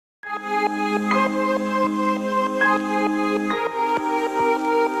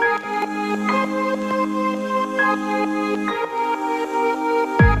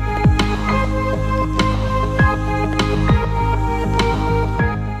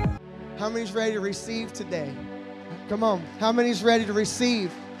How many's ready to receive today? Come on. How many's ready to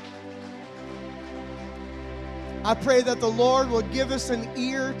receive? I pray that the Lord will give us an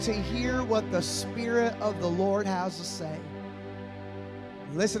ear to hear what the Spirit of the Lord has to say.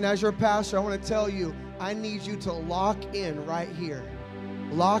 Listen, as your pastor, I want to tell you, I need you to lock in right here.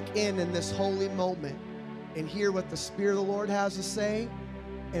 Lock in this holy moment and hear what the Spirit of the Lord has to say,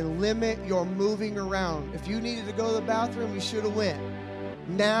 and limit your moving around. If you needed to go to the bathroom, you should have went.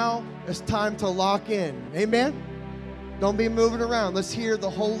 Now it's time to lock in. Amen? Don't be moving around. Let's hear the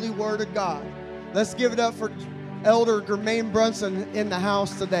holy word of God. Let's give it up for Elder Germaine Brunson in the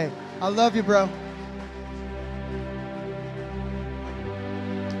house today. I love you, bro.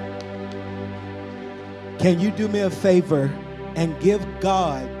 Can you do me a favor and give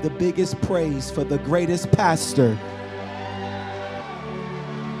God the biggest praise for the greatest pastor?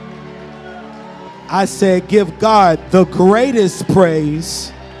 I said, give God the greatest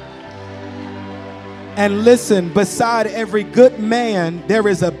praise. And listen, beside every good man, there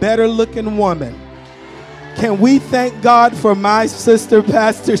is a better looking woman. Can we thank God for my sister,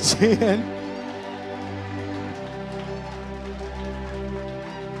 Pastor Jen?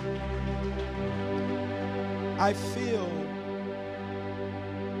 I feel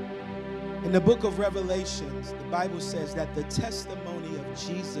in the book of Revelations, the Bible says that the testimony of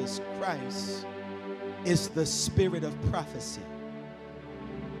Jesus Christ is the spirit of prophecy.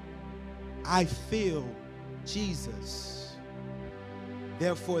 I feel Jesus,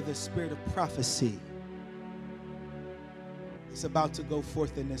 therefore the spirit of prophecy is about to go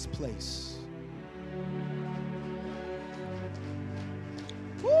forth in this place.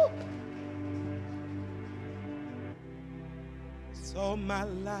 Woo! So my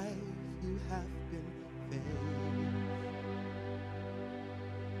life you have been faithful.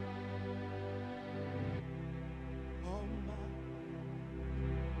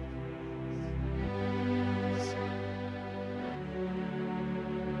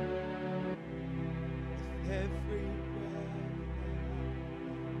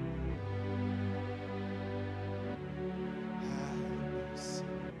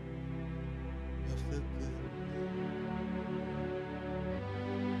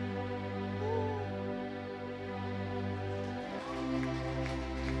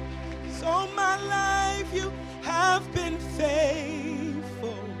 So my life you have been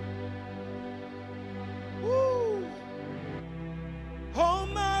faithful. Woo. All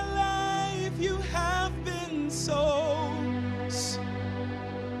my life you have been so.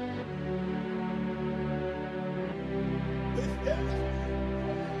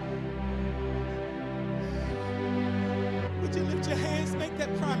 Would you lift your hands, make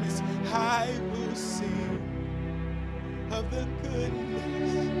that promise? I will sing of the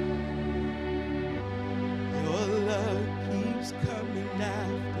goodness. Your love keeps coming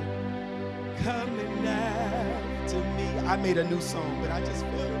after me. I made a new song, but I just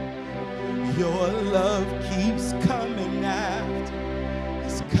feel it. Your love keeps coming after,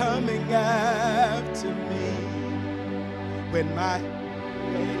 it's coming after me. When I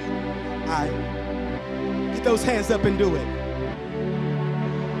get those hands up and do it.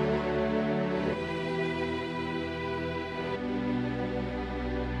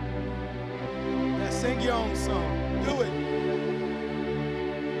 Sing your own song. Do it.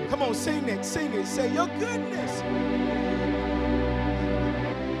 Come on, sing it. Sing it. Say your goodness.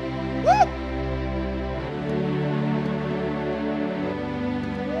 Woo!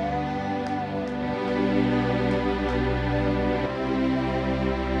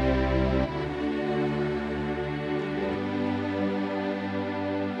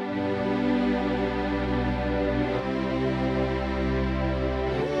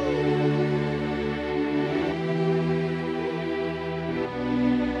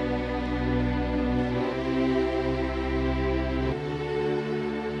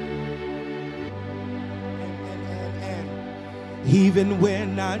 Even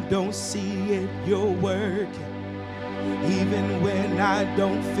when I don't see it, you're working. Even when I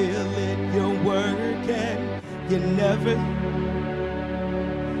don't feel it, you're working. You never.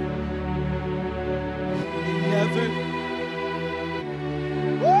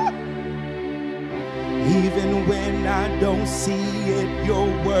 Woo! Even when I don't see it,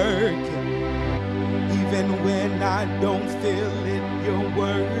 you're working. Even when I don't feel it, you're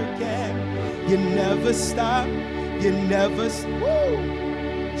working. You never stop. You never, woo,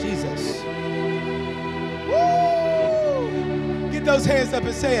 Jesus. Woo! Get those hands up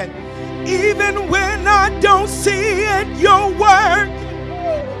and say it. Even when I don't see it, your work.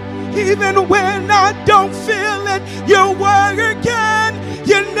 Even when I don't feel it, your working.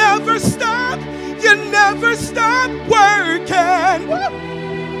 You never stop. You never stop working.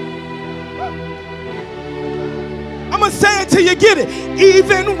 I'm going to say it till you get it.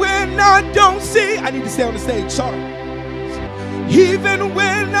 Even when I don't see, I need to stay on the stage, sorry. Even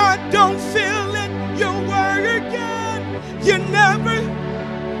when I don't feel it, your working. You never.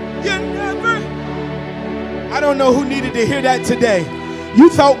 I don't know who needed to hear that today. You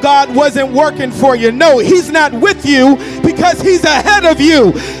thought God wasn't working for you. No, he's not with you because he's ahead of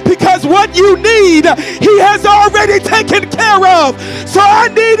you. Because what you need, he has already taken care of. So I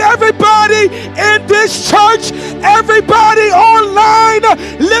need everybody in this church, everybody online,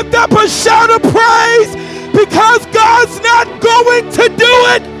 lift up a shout of praise because God's not going to do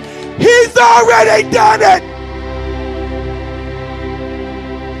it. He's already done it.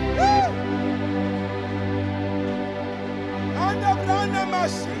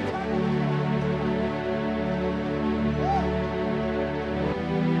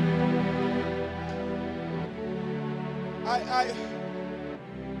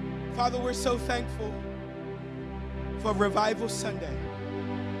 Father, we're so thankful for Revival Sunday.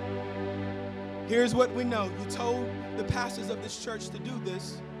 Here's what we know. You told the pastors of this church to do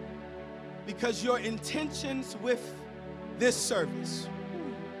this because your intentions with this service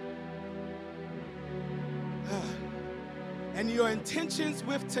and your intentions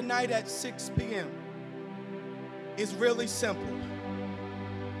with tonight at 6 p.m. is really simple.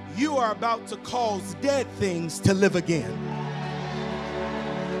 You are about to cause dead things to live again.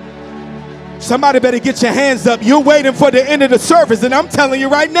 Somebody better get your hands up. You're waiting for the end of the service, and I'm telling you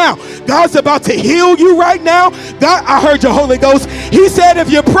right now, God's about to heal you right now. God, I heard your Holy Ghost. He said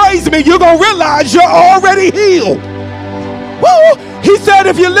if you praise me, you're going to realize you're already healed. Woo! He said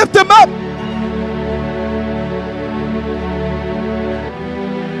if you lift him up.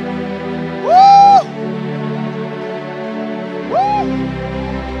 Woo! Woo!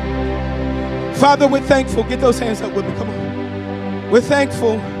 Father, we're thankful. Get those hands up with me. Come on. We're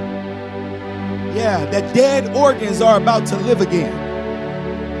thankful. Yeah, that dead organs are about to live again.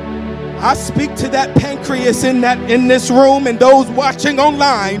 I speak to that pancreas in this room and those watching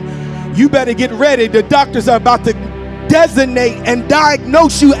online. You better get ready. The doctors are about to designate and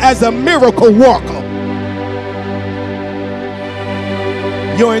diagnose you as a miracle worker.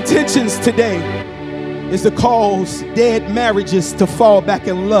 Your intentions today is to cause dead marriages to fall back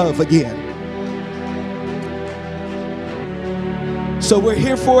in love again. So we're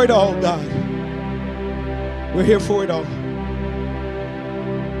here for it all, God. We're here for it all.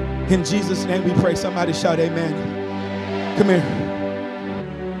 In Jesus' name we pray. Somebody shout amen. Come here.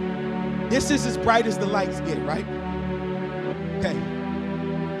 This is as bright as the lights get, right? Okay.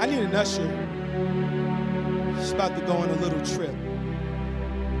 I need an usher. She's about to go on a little trip.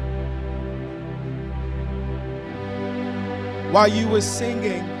 While you were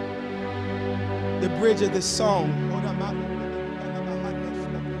singing the bridge of this song,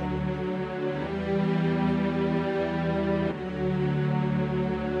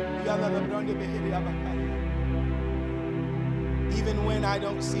 even when I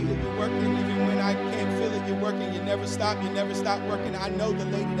don't see that you're working, even when I can't feel it, you're working, you never stop working. I know the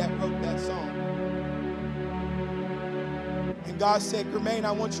lady that wrote that song. And God said, Germaine,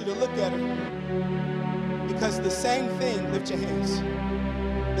 I want you to look at her. Because the same thing, lift your hands,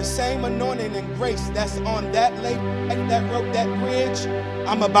 the same anointing and grace that's on that lady that wrote that bridge,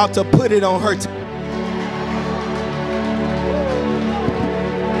 I'm about to put it on her.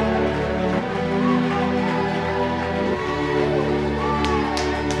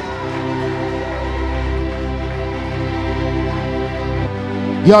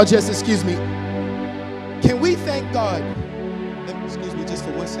 Y'all just excuse me. Can we thank God? Excuse me just for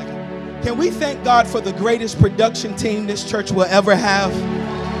 1 second. Can we thank God for the greatest production team this church will ever have?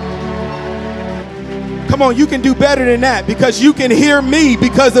 Come on, you can do better than that because you can hear me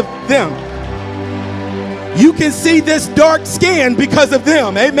because of them. You can see this dark skin because of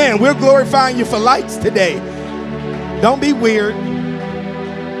them. Amen. We're glorifying you for lights today. Don't be weird.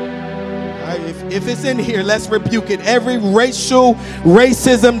 If it's in here, let's rebuke it. Every racism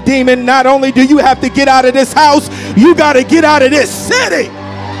demon, not only do you have to get out of this house, you got to get out of this city.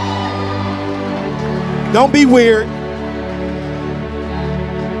 Don't be weird.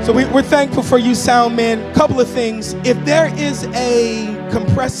 So we're thankful for you, sound man. Couple of things. If there is a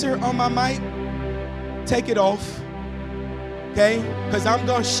compressor on my mic, take it off. Okay? Because I'm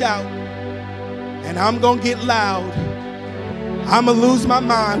going to shout and I'm going to get loud. I'm going to lose my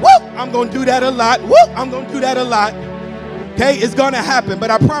mind. Woo! I'm going to do that a lot. Woo! I'm going to do that a lot. Okay, it's going to happen.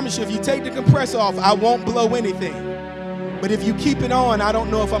 But I promise you, if you take the compressor off, I won't blow anything. But if you keep it on, I don't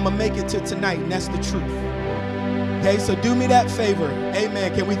know if I'm going to make it to tonight. And that's the truth. Okay, so do me that favor.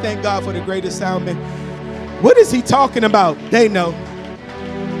 Amen. Can we thank God for the greatest sound man? What is he talking about? They know.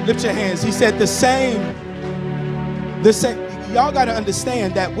 Lift your hands. He said the same. Y'all got to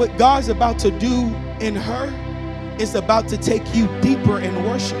understand that what God's about to do in her is about to take you deeper in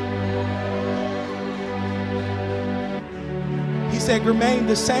worship. He said, Germaine,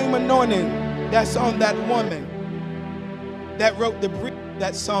 the same anointing that's on that woman that wrote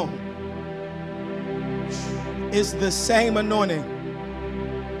that song is the same anointing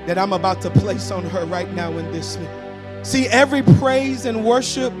that I'm about to place on her right now in this. See, every praise and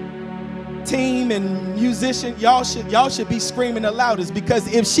worship team and musician, y'all should be screaming the loudest, because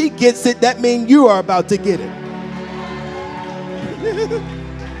if she gets it, that means you are about to get it.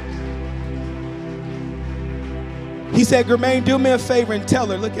 He said, Germaine, do me a favor and tell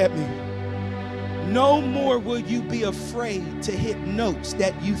her, look at me. No more will you be afraid to hit notes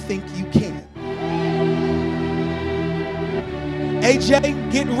that you think you can.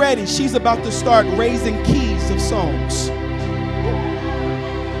 AJ, get ready. She's about to start raising keys of songs.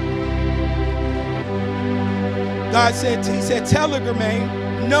 God said, he said, tell her,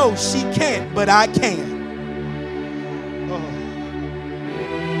 Germaine, no, she can't, but I can. Oh.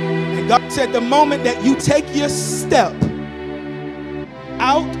 And God said, the moment that you take your step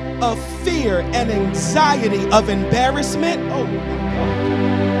out of fear and anxiety of embarrassment, oh my God.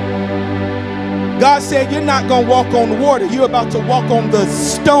 God said, you're not going to walk on water. You're about to walk on the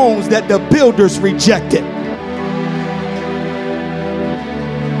stones that the builders rejected.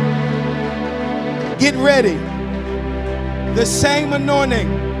 Get ready. The same anointing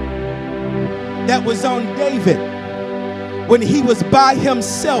that was on David when he was by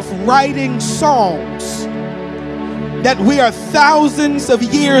himself writing songs that we are thousands of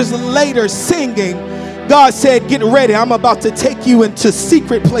years later singing. God said, get ready. I'm about to take you into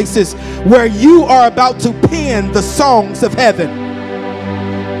secret places where you are about to pen the songs of heaven.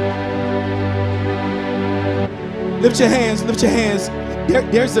 Lift your hands, lift your hands.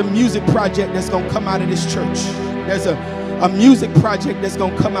 There's a music project that's going to come out of this church. There's a music project that's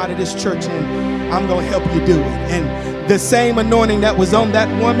going to come out of this church, and I'm going to help you do it. And the same anointing that was on that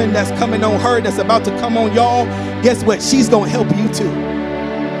woman that's coming on her, that's about to come on y'all, guess what? She's going to help you too.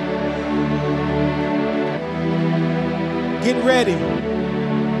 Get ready.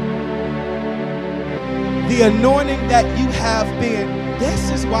 The anointing that you have been,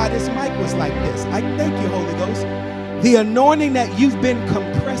 this is why this mic was like this. I thank you, Holy Ghost. The anointing that you've been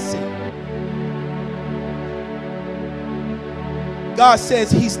compressing, God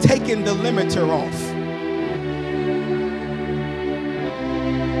says he's taking the limiter off.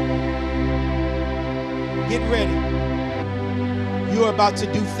 Get ready. You're about to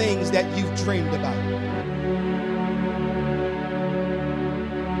do things that you've dreamed about.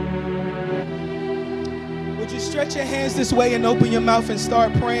 Would you stretch your hands this way and open your mouth and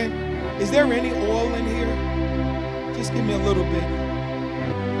start praying? Is there any oil in here? Just give me a little bit.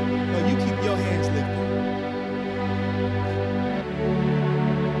 No, you keep your hands lifted.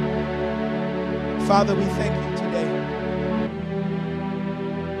 Father, we thank you today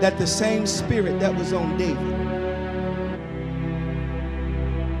that the same spirit that was on David,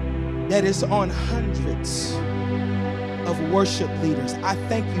 that is on hundreds of worship leaders. I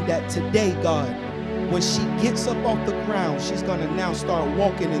thank you that today, God, when she gets up off the ground, she's going to now start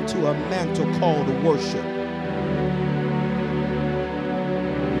walking into a mantle called worship.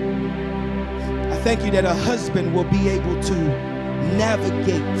 I thank you that a husband will be able to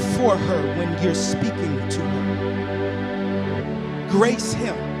navigate for her when you're speaking to her. Grace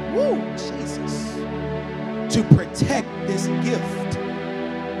him, woo, Jesus, to protect this gift.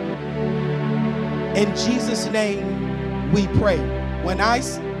 In Jesus' name we pray. When I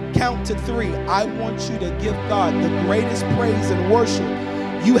count to 3, I want you to give God the greatest praise and worship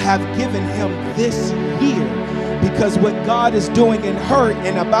you have given him this year, because what God is doing in her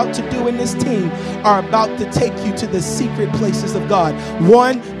and about to do in this team are about to take you to the secret places of God.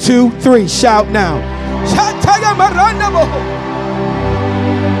 1, 2, 3, shout now.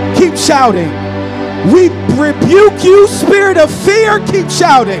 Keep shouting. We rebuke you, spirit of fear. Keep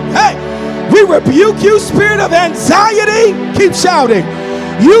shouting. Hey, we rebuke you, spirit of anxiety. Keep shouting.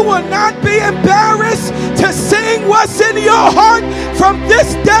 You will not be embarrassed to sing what's in your heart from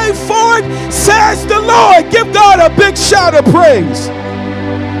this day forward, says the Lord. Give God a big shout of praise.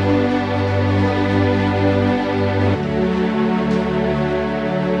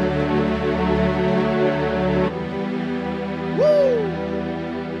 Woo.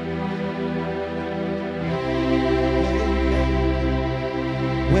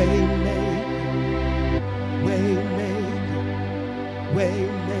 Waymaker,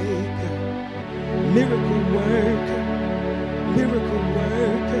 waymaker, miracle worker, miracle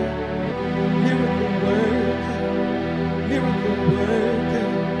worker, miracle worker, miracle worker,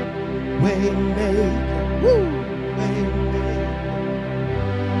 waymaker, woo, waymaker,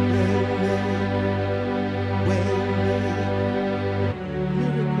 waymaker, waymaker,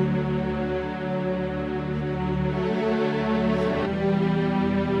 miracle.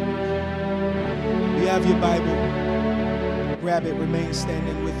 You have your Bible. Grab it, remain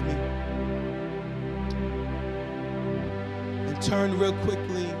standing with me. And turn real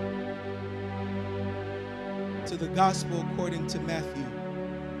quickly to the gospel according to Matthew.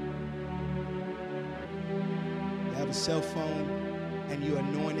 You have a cell phone and you're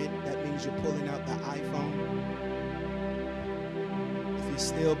anointed. That means you're pulling out the iPhone. If you're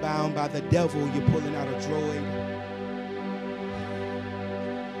still bound by the devil, you're pulling out a Droid.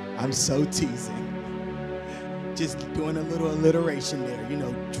 I'm so teasing. Just doing a little alliteration there. You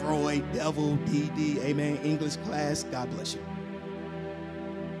know, Droid, devil, DD, amen, English class. God bless you.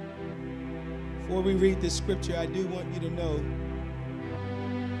 Before we read this scripture, I do want you to know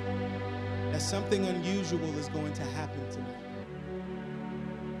that something unusual is going to happen tonight.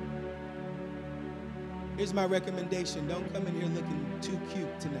 Here's my recommendation. Don't come in here looking too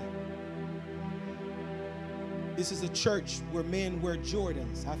cute tonight. This is a church where men wear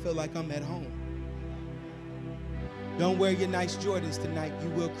Jordans. I feel like I'm at home. Don't wear your nice Jordans tonight. You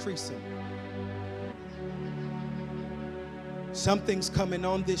will crease them. Something's coming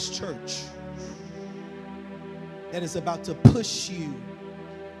on this church that is about to push you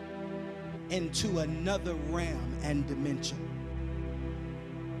into another realm and dimension.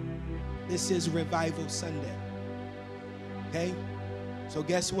 This is Revival Sunday. Okay? So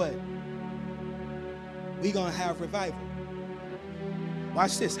guess what? We're going to have revival.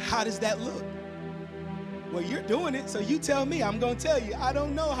 Watch this. How does that look? Well, you're doing it, so you tell me. I'm going to tell you. I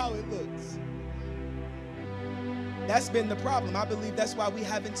don't know how it looks. That's been the problem. I believe that's why we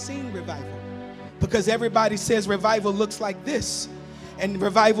haven't seen revival. Because everybody says revival looks like this and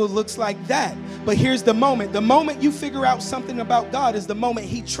revival looks like that. But here's the moment. The moment you figure out something about God is the moment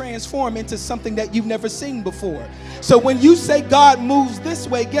he transforms into something that you've never seen before. So when you say God moves this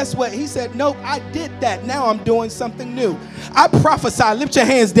way, guess what? He said, nope, I did that. Now I'm doing something new. I prophesy. Lift your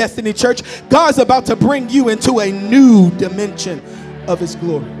hands, Destiny Church. God's about to bring you into a new dimension of his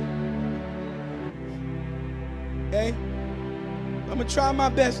glory. Okay? I'm going to try my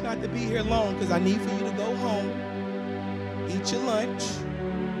best not to be here long because I need for you to go home, eat your lunch,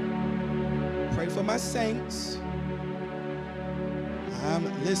 pray for my saints.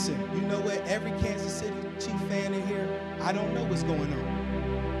 Listen, you know what? Every Kansas City Chief fan in here, I don't know what's going on.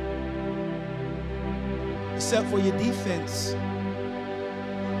 Except for your defense.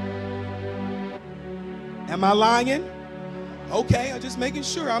 Am I lying? Okay, I'm just making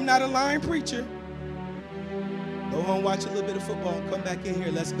sure I'm not a lying preacher. Go home, watch a little bit of football, and come back in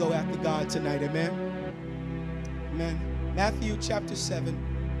here. Let's go after God tonight, amen? Amen. Matthew chapter 7,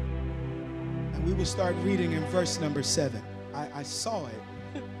 and we will start reading in verse number 7. I saw it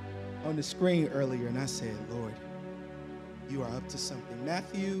on the screen earlier, and I said, Lord, you are up to something.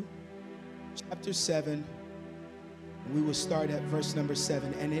 Matthew chapter 7, and we will start at verse number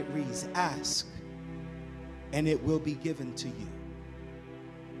 7, and it reads, ask, and it will be given to you.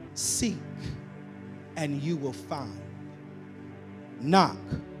 Seek, and you will find. Knock,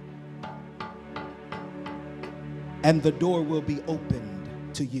 and the door will be opened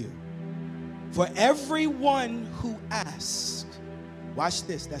to you. For everyone who asks, watch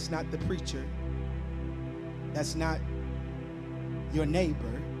this, that's not the preacher, that's not your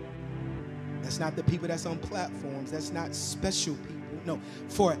neighbor, that's not the people that's on platforms, that's not special people. No,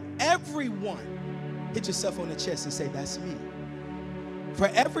 for everyone, hit yourself on the chest and say, that's me. For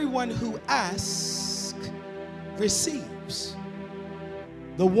everyone who asks, receives.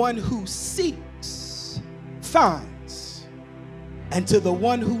 The one who seeks, finds. And to the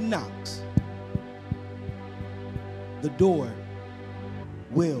one who knocks, the door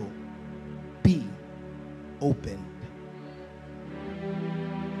will be opened.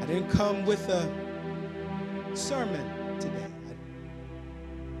 I didn't come with a sermon today.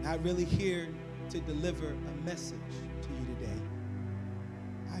 I'm not really here to deliver a message to you today.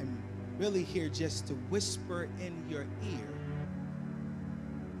 I'm really here just to whisper in your ear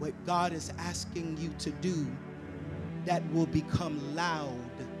what God is asking you to do that will become loud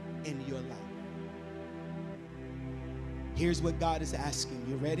in your life. Here's what God is asking.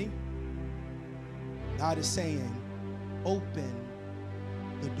 You ready? God is saying, open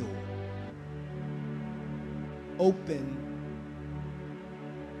the door. Open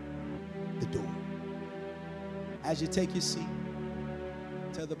the door. As you take your seat,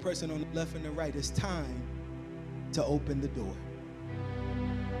 tell the person on the left and the right, it's time to open the door.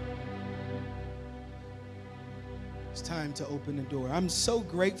 It's time to open the door. I'm so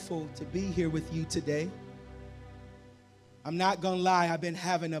grateful to be here with you today. I'm not going to lie, I've been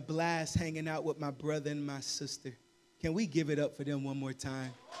having a blast hanging out with my brother and my sister. Can we give it up for them one more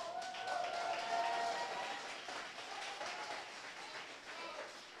time?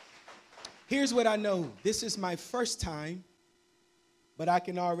 Here's what I know. This is my first time, but I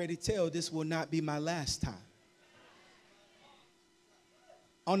can already tell this will not be my last time.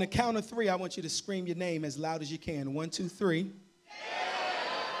 On the count of 3, I want you to scream your name as loud as you can. 1, 2, 3.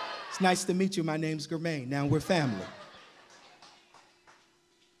 It's nice to meet you. My name's Germaine. Now we're family.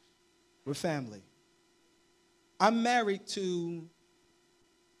 We're family. I'm married to,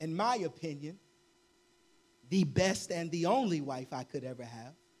 in my opinion, the best and the only wife I could ever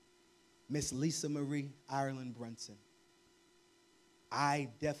have, Miss Lisa Marie Ireland Brunson. I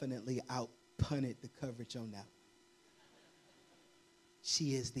definitely outpunted the coverage on that one.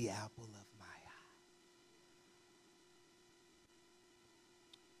 She is the apple of my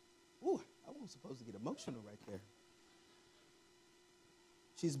eye. Ooh, I wasn't supposed to get emotional right there.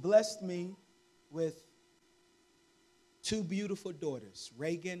 She's blessed me with 2 beautiful daughters,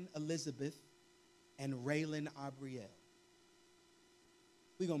 Reagan Elizabeth and Raylan Abrielle.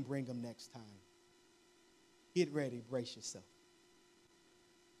 We're going to bring them next time. Get ready, brace yourself.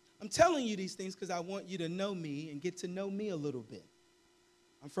 I'm telling you these things because I want you to know me and get to know me a little bit.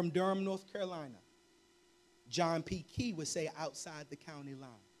 I'm from Durham, North Carolina. John P. Key would say outside the county line.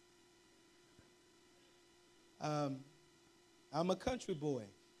 I'm a country boy.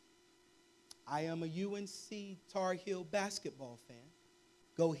 I am a UNC Tar Heel basketball fan.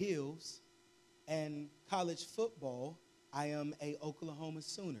 Go Heels. And college football, I am a Oklahoma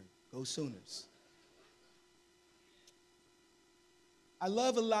Sooner. Go Sooners. I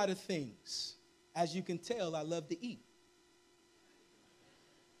love a lot of things. As you can tell, I love to eat.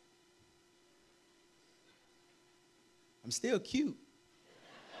 I'm still cute.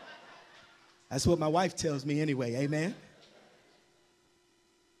 That's what my wife tells me anyway, amen?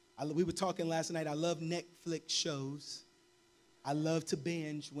 We were talking last night, I love Netflix shows. I love to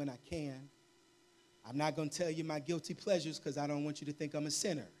binge when I can. I'm not going to tell you my guilty pleasures because I don't want you to think I'm a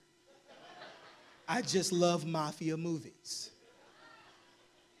sinner. I just love mafia movies.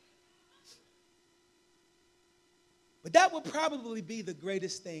 But that would probably be the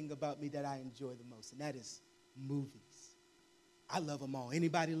greatest thing about me that I enjoy the most, and that is movies. I love them all.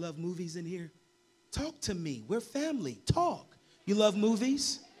 Anybody love movies in here? Talk to me. We're family. Talk. You love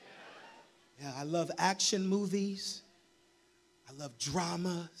movies? Yeah, I love action movies. I love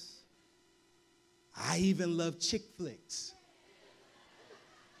dramas. I even love chick flicks.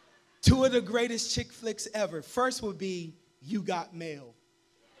 2 of the greatest chick flicks ever. First would be You Got Mail.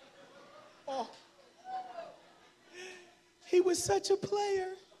 Oh. He was such a player.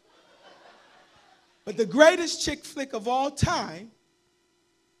 But the greatest chick flick of all time,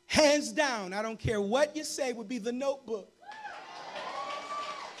 hands down, I don't care what you say, would be The Notebook.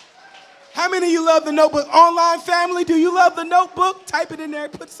 How many of you love The Notebook? Online family, do you love The Notebook? Type it in there,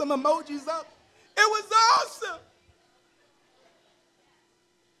 put some emojis up. It was awesome.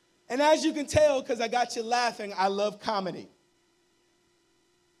 And as you can tell, because I got you laughing, I love comedy.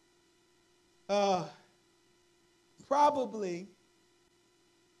 Probably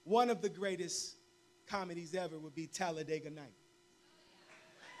one of the greatest comedies ever would be Talladega Night.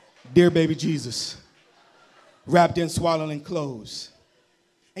 Dear baby Jesus, wrapped in swaddling clothes.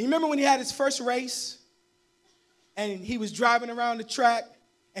 And you remember when he had his first race and he was driving around the track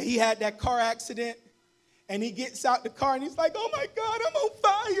and he had that car accident and he gets out the car and he's like, oh my God, I'm on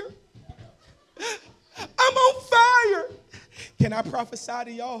fire. I'm on fire. Can I prophesy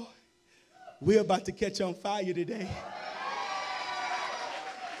to y'all? We're about to catch on fire today.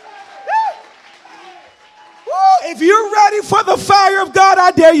 If you're ready for the fire of God,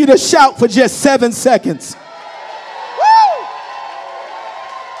 I dare you to shout for just 7 seconds. Woo!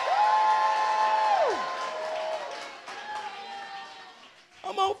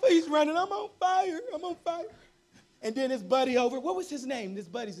 I'm on fire. He's running. I'm on fire. I'm on fire. And then his buddy over. What was his name? This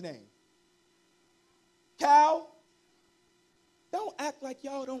buddy's name? Cal? Don't act like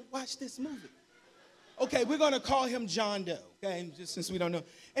y'all don't watch this movie. Okay, we're going to call him John Doe, okay, just since we don't know.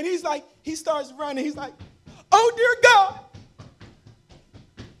 And he's like, he starts running. He's like, oh, dear God,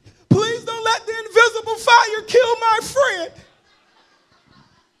 please don't let the invisible fire kill my friend.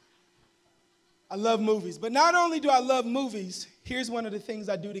 I love movies. But not only do I love movies, here's one of the things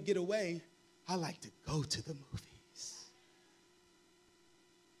I do to get away. I like to go to the movies.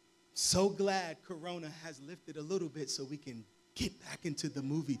 So glad Corona has lifted a little bit so we can get back into the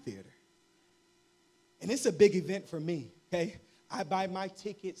movie theater. And it's a big event for me, okay? I buy my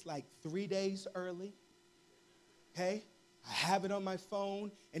tickets like 3 days early, okay? I have it on my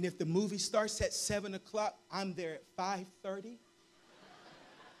phone, and if the movie starts at 7 o'clock, I'm there at 5:30.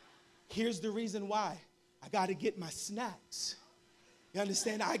 Here's the reason why. I got to get my snacks. You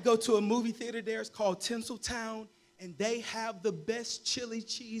understand? I go to a movie theater there. It's called Tinseltown, and they have the best chili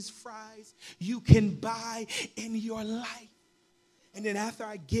cheese fries you can buy in your life. And then after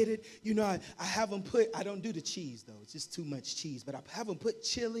I get it, you know, I have them put, I don't do the cheese, though. It's just too much cheese. But I have them put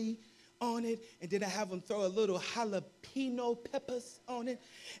chili on it, and then I have them throw a little jalapeno peppers on it,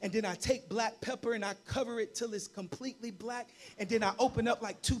 and then I take black pepper and I cover it till it's completely black, and then I open up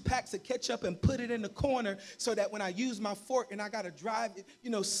like 2 packs of ketchup and put it in the corner so that when I use my fork and I gotta drive it, you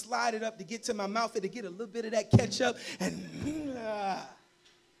know, slide it up to get to my mouth and to get a little bit of that ketchup, and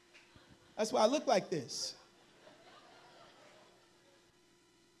that's why I look like this.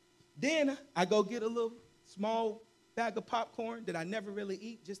 Then I go get a little small bag of popcorn that I never really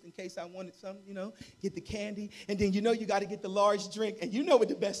eat just in case I wanted some, you know, get the candy. And then you know you got to get the large drink. And you know what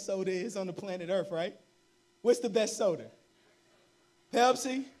the best soda is on the planet Earth, right? What's the best soda?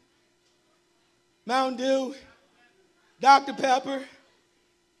 Pepsi? Mountain Dew? Dr. Pepper?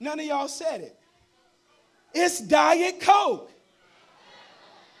 None of y'all said it. It's Diet Coke.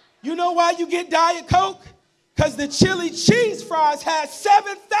 You know why you get Diet Coke? Because the chili cheese fries has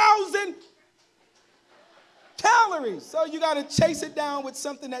 7,000 calories. So you got to chase it down with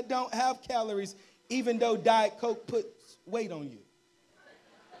something that don't have calories, even though Diet Coke puts weight on you.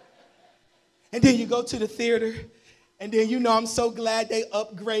 And then you go to the theater, and then you know I'm so glad they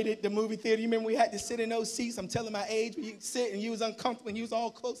upgraded the movie theater. You remember we had to sit in those seats? I'm telling my age, where you sit and you was uncomfortable and you was all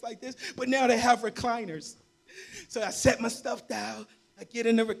close like this. But now they have recliners. So I set my stuff down. I get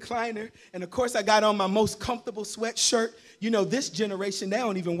in the recliner, and of course I got on my most comfortable sweatshirt. You know, this generation, they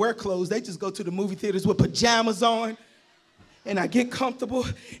don't even wear clothes. They just go to the movie theaters with pajamas on. And I get comfortable,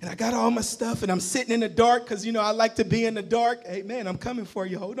 and I got all my stuff, and I'm sitting in the dark because, you know, I like to be in the dark. Hey, man, I'm coming for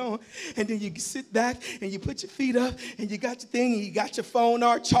you. Hold on. And then you sit back, and you put your feet up, and you got your thing, and you got your phone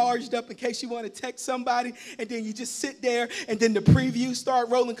all charged up in case you want to text somebody. And then you just sit there, and then the previews start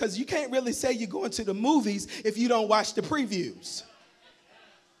rolling because you can't really say you're going to the movies if you don't watch the previews.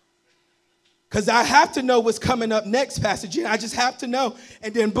 Because I have to know what's coming up next, Pastor Jen. I just have to know.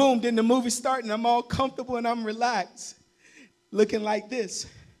 And then boom, then the movie starts, and I'm all comfortable and I'm relaxed. Looking like this.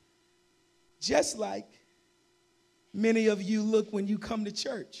 Just like many of you look when you come to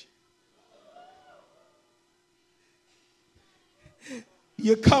church.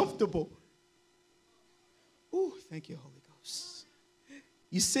 You're comfortable. Ooh, thank you, Holy Ghost.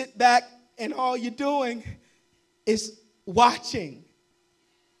 You sit back, and all you're doing is watching.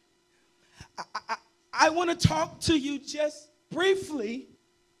 I want to talk to you just briefly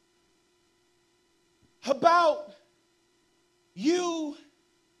about you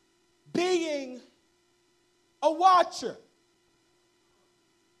being a watcher.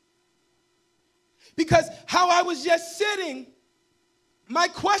 Because how I was just sitting, my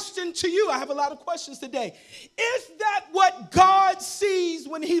question to you, I have a lot of questions today. Is that what God sees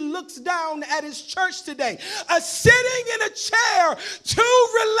when he looks down at his church today? A sitting in a chair, too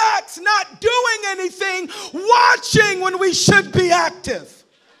relaxed, not doing anything, watching when we should be active.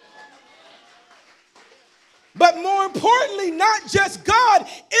 But more importantly, not just God,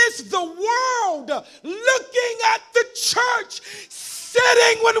 it's the world looking at the church,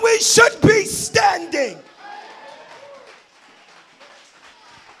 sitting when we should be standing.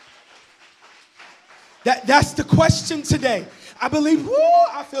 That's the question today. I believe,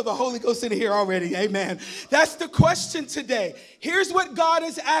 I feel the Holy Ghost in here already. Amen. That's the question today. Here's what God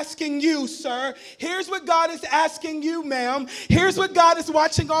is asking you, sir. Here's what God is asking you, ma'am. Here's what God is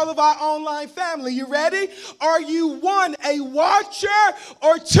watching all of our online family. You ready? Are you, 1, a watcher,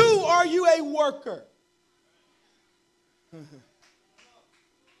 or 2, are you a worker?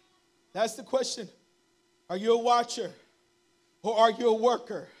 That's the question. Are you a watcher, or are you a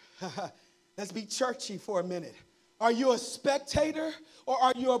worker? Let's be churchy for a minute. Are you a spectator, or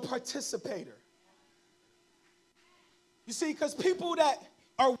are you a participator? You see, because people that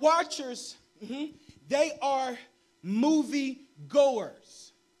are watchers, they are movie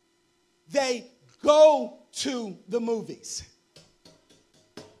goers. They go to the movies.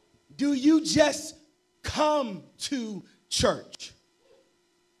 Do you just come to church?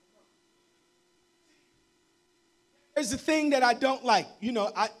 There's a thing that I don't like. You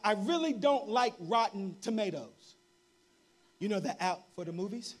know, I really don't like Rotten Tomatoes. You know, the app for the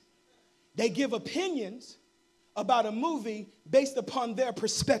movies? They give opinions about a movie based upon their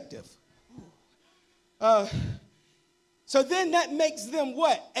perspective. So then that makes them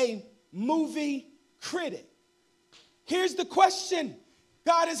what? A movie critic. Here's the question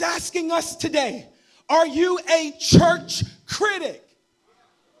God is asking us today. Are you a church critic?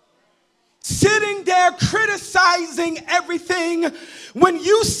 Sitting there criticizing everything when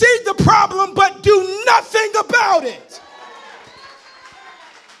you see the problem but do nothing about it.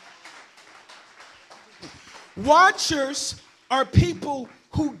 Watchers are people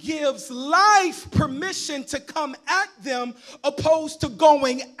who gives life permission to come at them, opposed to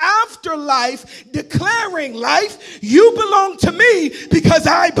going after life, declaring life, you belong to me because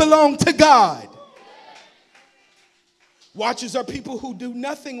I belong to God. Watchers are people who do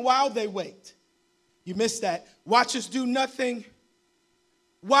nothing while they wait. You missed that. Watchers do nothing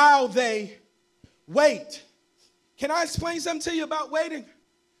while they wait. Can I explain something to you about waiting?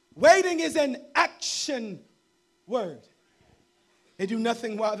 Waiting is an action word. They do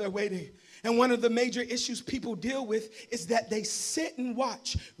nothing while they're waiting. And one of the major issues people deal with is that they sit and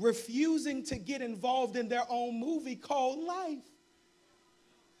watch, refusing to get involved in their own movie called life.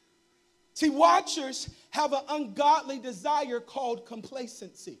 See, watchers have an ungodly desire called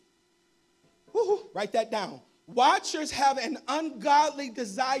complacency. Woo-hoo, write that down. Watchers have an ungodly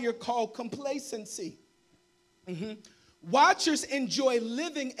desire called complacency. Watchers enjoy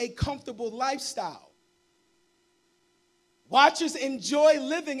living a comfortable lifestyle. Watchers enjoy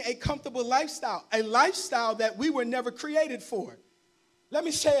living a comfortable lifestyle, a lifestyle that we were never created for. Let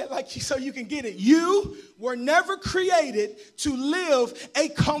me say it like so you can get it. You were never created to live a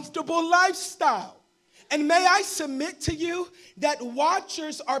comfortable lifestyle. And may I submit to you that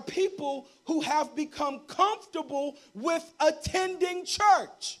watchers are people who have become comfortable with attending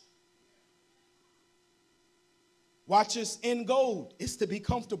church. Watchers' end goal is to be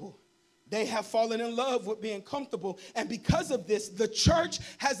comfortable. They have fallen in love with being comfortable. And because of this, the church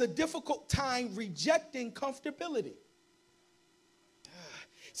has a difficult time rejecting comfortability.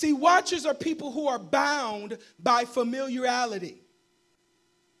 See, watchers are people who are bound by familiarity.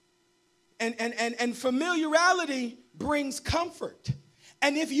 And familiarity brings comfort.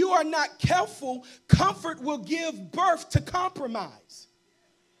 And if you are not careful, comfort will give birth to compromise.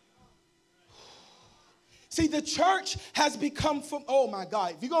 See, the church has become, oh my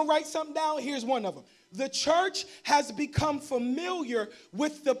God, if you're going to write something down, here's one of them. The church has become familiar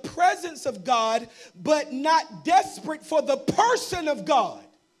with the presence of God, but not desperate for the person of God.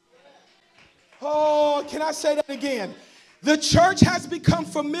 Oh, can I say that again? The church has become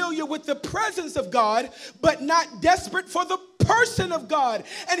familiar with the presence of God, but not desperate for the person of God.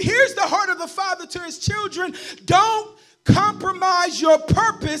 And here's the heart of the Father to his children. Don't compromise your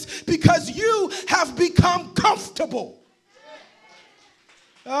purpose because you have become comfortable.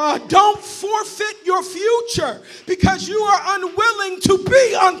 Don't forfeit your future because you are unwilling to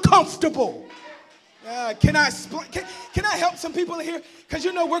be uncomfortable. Can I help some people in here? Because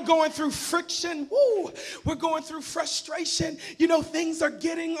you know we're going through friction. Woo, we're going through frustration. You know things are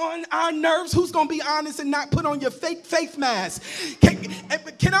getting on our nerves. Who's going to be honest and not put on your fake faith mask?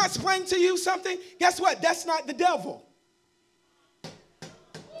 Can I explain to you something? Guess what? That's not the devil.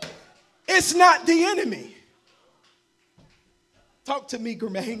 It's not the enemy. Talk to me,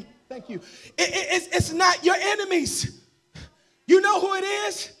 Germaine. Thank you. It's not your enemies. You know who it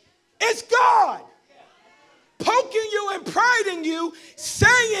is? It's God. Poking you and priding you,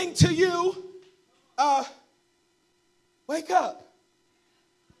 saying to you, wake up.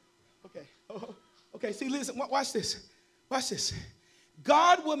 Okay, see, listen, watch this. Watch this.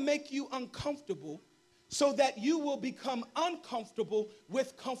 God will make you uncomfortable so that you will become uncomfortable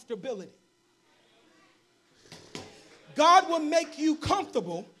with comfortability. God will make you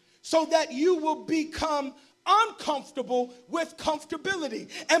comfortable so that you will become uncomfortable with comfortability.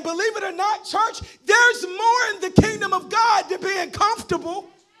 And believe it or not, church, there's more in the kingdom of God than being comfortable.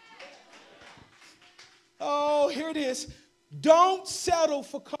 Oh, here it is. Don't settle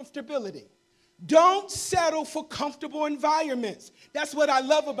for comfortability. Don't settle for comfortable environments. That's what I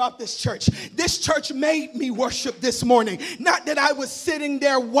love about this church. This church made me worship this morning. Not that I was sitting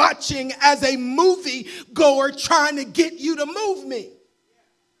there watching as a movie goer trying to get you to move me.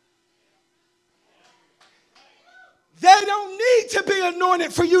 They don't need to be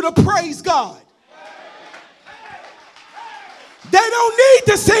anointed for you to praise God. They don't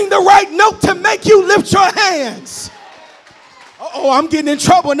need to sing the right note to make you lift your hands. Oh, I'm getting in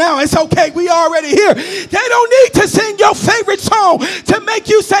trouble now. It's okay. We already here. They don't need to sing your favorite song to make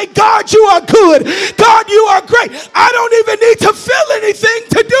you say, God, you are good. God, you are great. I don't even need to feel anything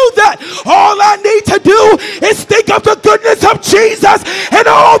to do that. All I need to do is think of the goodness of Jesus and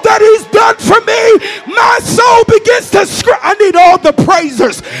all that he's done for me. My soul begins to scream. I need all the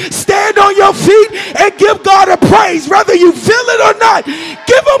praisers. Stand on your feet and give God a praise. Whether you feel it or not,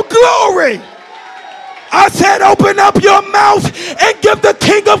 give him glory. I said, open up your mouth and give the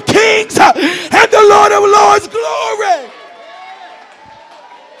King of Kings and the Lord of Lords glory.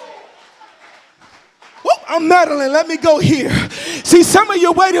 I'm meddling. Let me go here. See, some of you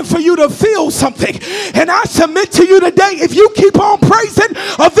are waiting for you to feel something. And I submit to you today, if you keep on praising,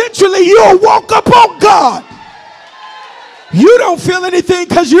 eventually you'll walk up on God. You don't feel anything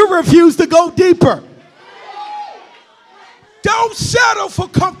because you refuse to go deeper. Don't settle for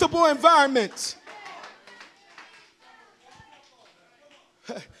comfortable environments.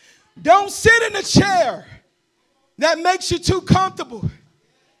 Don't sit in a chair that makes you too comfortable.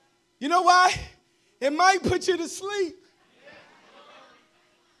 You know why? It might put you to sleep.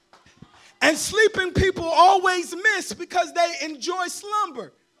 And sleeping people always miss because they enjoy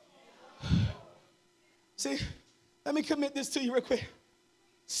slumber. See, let me commit this to you real quick.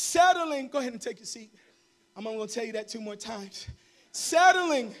 Settling, go ahead and take your seat. I'm only going to tell you that 2 more times.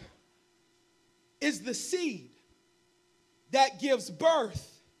 Settling is the seed that gives birth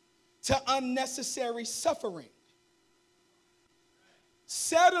to unnecessary suffering.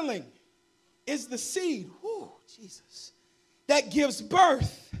 Settling is the seed, Jesus, that gives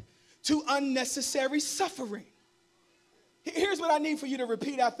birth to unnecessary suffering. Here's what I need for you to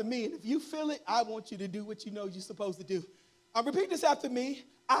repeat after me. And if you feel it, I want you to do what you know you're supposed to do. Repeat this after me.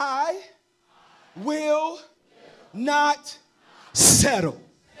 I will not settle.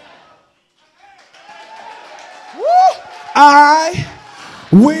 Woo! I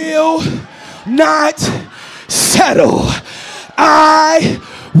will not settle. I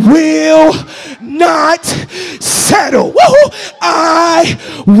will not settle. Woo-hoo. I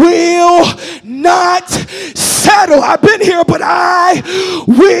will not settle. I've been here, but I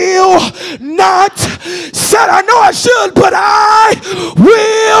will not settle. I know I should, but I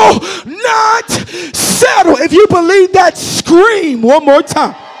will not settle. If you believe that, scream one more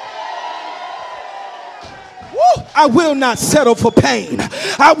time. I will not settle for pain.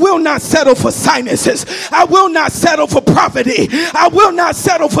 I will not settle for sinuses. I will not settle for poverty. I will not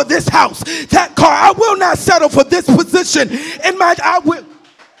settle for this house, that car. I will not settle for this position.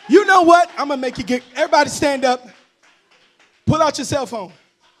 You know what? I'm going to make you get, everybody stand up. Pull out your cell phone.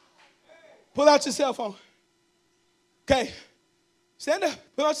 Pull out your cell phone. Okay. Stand up.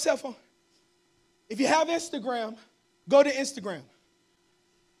 Pull out your cell phone. If you have Instagram, go to Instagram.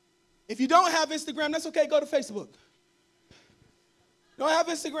 If you don't have Instagram, that's okay. Go to Facebook. Don't have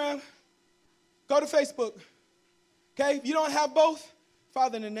Instagram, go to Facebook. Okay? If you don't have both,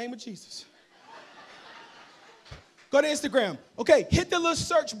 Father, in the name of Jesus. Go to Instagram. Okay, hit the little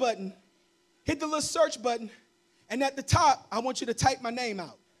search button. Hit the little search button. And at the top, I want you to type my name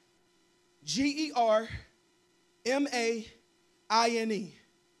out. Germaine. Germaine.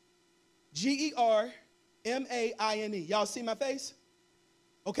 Y'all see my face?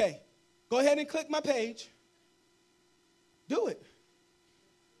 Okay. Go ahead and click my page. Do it.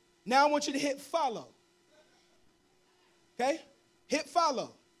 Now I want you to hit follow. Okay? Hit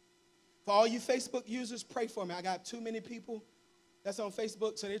follow. For all you Facebook users, pray for me. I got too many people that's on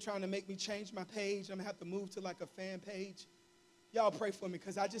Facebook, so they're trying to make me change my page. I'm going to have to move to like a fan page. Y'all pray for me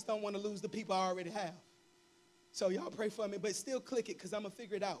because I just don't want to lose the people I already have. So y'all pray for me, but still click it because I'm going to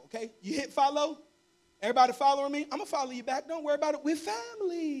figure it out, okay? You hit follow. Everybody following me? I'm going to follow you back. Don't worry about it. We're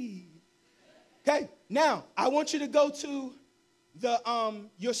family. Okay, now I want you to go to the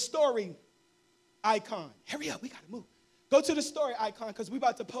your story icon. Hurry up, we gotta move. Go to the story icon because we're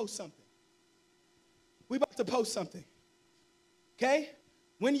about to post something. We're about to post something. Okay?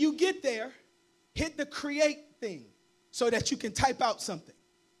 When you get there, hit the create thing so that you can type out something.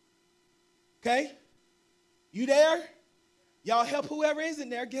 Okay? You there? Y'all help whoever is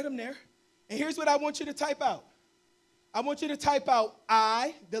in there, get them there. And here's what I want you to type out. I want you to type out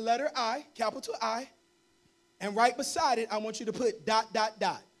I, the letter I, capital I, and right beside it, I want you to put ...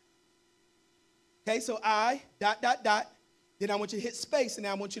 Okay, so I, ... Then I want you to hit space, and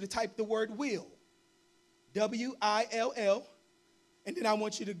then I want you to type the word will. W-I-L-L. And then I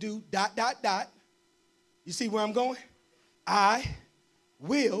want you to do ... You see where I'm going? I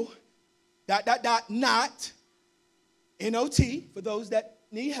will, ... not, N-O-T, for those that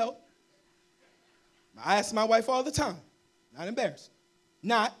need help. I ask my wife all the time, not embarrassed.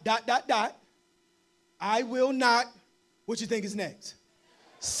 Not, ... I will not What you think is next?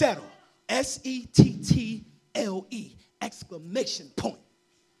 Settle. S-E-T-T-L-E. Exclamation point.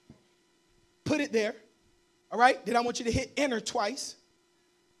 Put it there. All right? Then I want you to hit enter twice.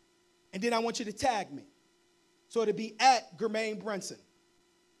 And then I want you to tag me. So it'll be at Germaine Brunson.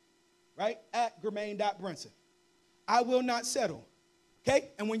 Right? At Germaine.Brunson. I will not settle. Okay?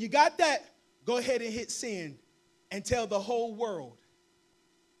 And when you got that, go ahead and hit send and tell the whole world.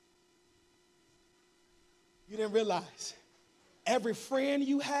 You didn't realize. Every friend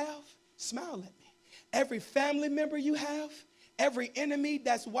you have, smile at me. Every family member you have, every enemy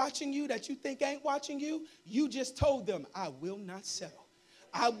that's watching you that you think ain't watching you, you just told them, I will not settle.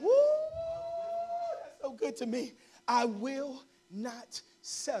 That's so good to me. I will not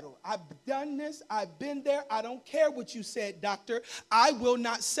settle. I've done this. I've been there. I don't care what you said, doctor. I will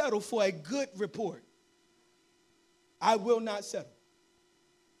not settle for a good report. I will not settle.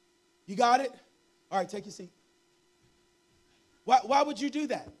 You got it? All right, take your seat. Why would you do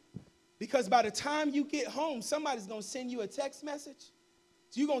that? Because by the time you get home, somebody's going to send you a text message.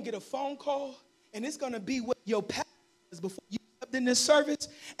 So you're going to get a phone call, and it's going to be what your pastor is before you stepped in this service.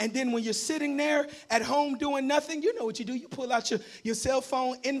 And then when you're sitting there at home doing nothing, you know what you do. You pull out your cell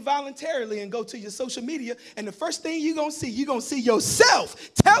phone involuntarily and go to your social media. And the first thing you're going to see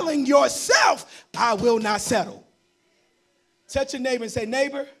yourself telling yourself, I will not settle. Touch your neighbor and say,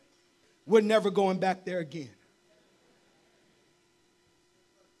 neighbor, we're never going back there again.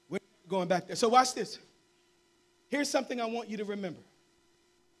 Going back there. So watch this. Here's something I want you to remember.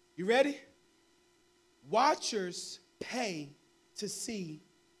 You ready? Watchers pay to see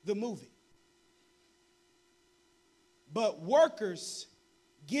the movie. But workers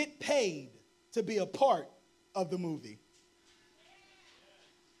get paid to be a part of the movie.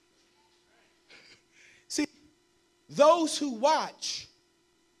 See, those who watch,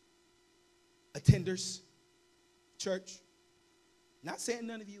 attenders, church, not saying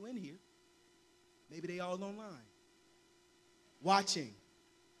none of you in here. Maybe they all online. Watching.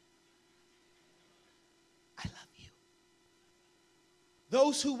 I love you.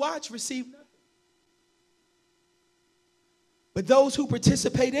 Those who watch receive nothing. But those who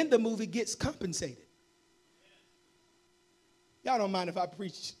participate in the movie gets compensated. Y'all don't mind if I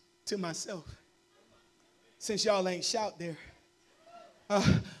preach to myself. Since y'all ain't shout there.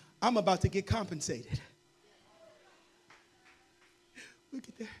 I'm about to get compensated. Look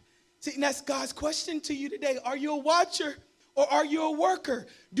at that. See, and that's God's question to you today. Are you a watcher or are you a worker?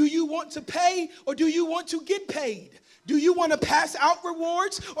 Do you want to pay or do you want to get paid? Do you want to pass out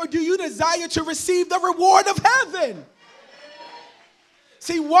rewards or do you desire to receive the reward of heaven?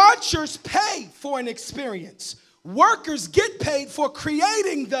 See, watchers pay for an experience. Workers get paid for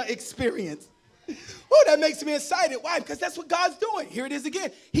creating the experience. Oh, that makes me excited. Why? Because that's what God's doing. Here it is again.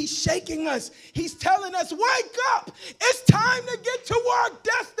 He's shaking us. He's telling us, wake up. It's time to get to work,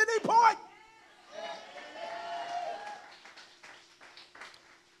 Destiny Point.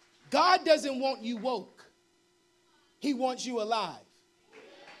 God doesn't want you woke. He wants you alive.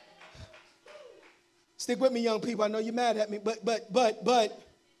 Stick with me, young people. I know you're mad at me, but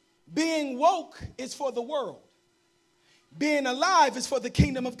being woke is for the world. Being alive is for the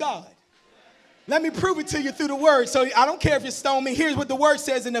kingdom of God. Let me prove it to you through the word. So I don't care if you stone me. Here's what the word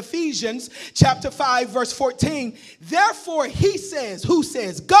says in Ephesians chapter 5, verse 14. Therefore, he says, who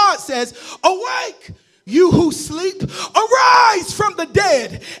says? God says, awake, you who sleep, arise from the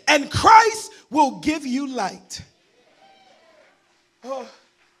dead, and Christ will give you light. Oh,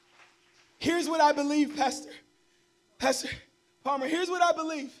 here's what I believe, Pastor Palmer. Here's what I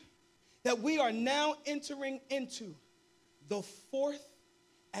believe. That we are now entering into the fourth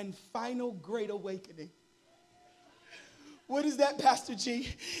and final great awakening. What is that, Pastor G?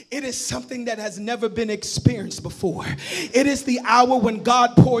 It is something that has never been experienced before. It is the hour when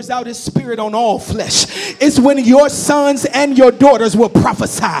God pours out his spirit on all flesh. It's when your sons and your daughters will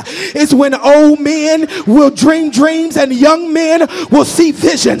prophesy. It's when old men will dream dreams and young men will see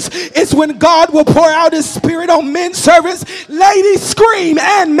visions. It's when God will pour out his spirit on men servants, ladies scream,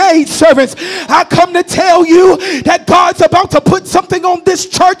 and maid servants. I come to tell you that God's about to put something on this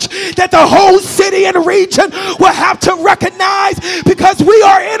church that the whole city and region will have to recognize. Because we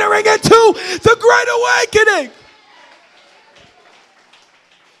are entering into the great awakening.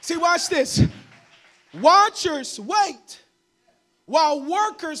 See, watch this. Watchers wait while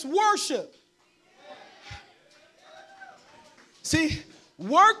workers worship. See,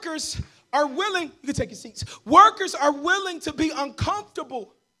 workers are willing, you can take your seats. Workers are willing to be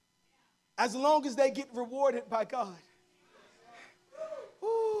uncomfortable as long as they get rewarded by God.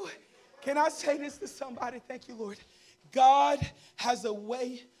 Ooh, can I say this to somebody? Thank you, Lord. God has a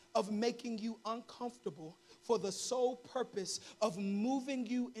way of making you uncomfortable for the sole purpose of moving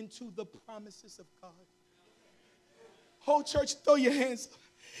you into the promises of God. Whole church, throw your hands up.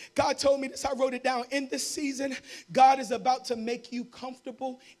 God told me this. I wrote it down. In this season, God is about to make you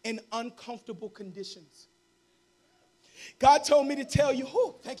comfortable in uncomfortable conditions. God told me to tell you,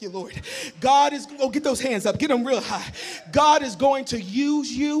 thank you, Lord. God is, get those hands up. Get them real high. God is going to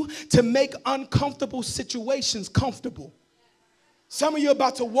use you to make uncomfortable situations comfortable. Some of you are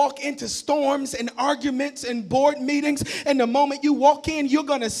about to walk into storms and arguments and board meetings. And the moment you walk in, you're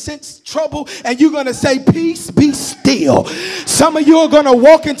going to sense trouble and you're going to say, peace, be still. Some of you are going to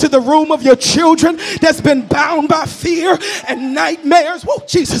walk into the room of your children that's been bound by fear and nightmares. Whoa,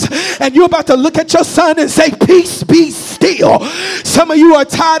 Jesus. And you're about to look at your son and say, peace, be still. Some of you are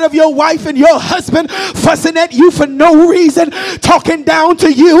tired of your wife and your husband fussing at you for no reason, talking down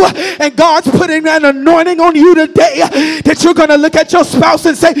to you. And God's putting an anointing on you today that you're going to look at your spouse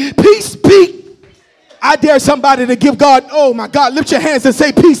and say, peace be. I dare somebody to give God, oh my God, lift your hands and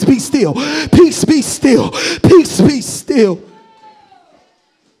say, peace be still. Peace be still. Peace be still.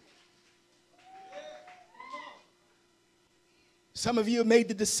 Some of you have made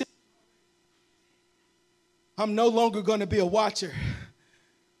the decision. I'm no longer going to be a watcher.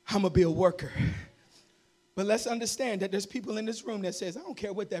 I'm going to be a worker. But let's understand that there's people in this room that says, I don't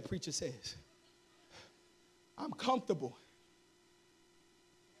care what that preacher says. I'm comfortable.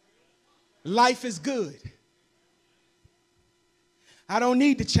 Life is good. I don't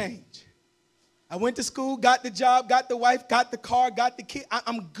need to change. I went to school, got the job, got the wife, got the car, got the kid.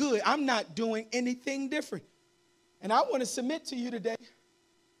 I'm good. I'm not doing anything different. And I want to submit to you today,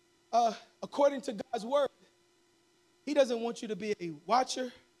 according to God's word, he doesn't want you to be a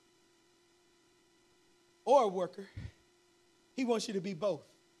watcher or a worker. He wants you to be both.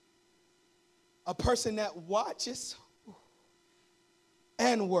 A person that watches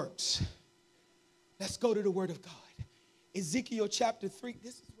and works. Let's go to the word of God. Ezekiel chapter 3.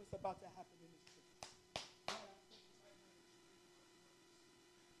 This is what's about to happen in this church.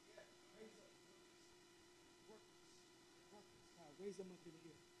 Raise them up in the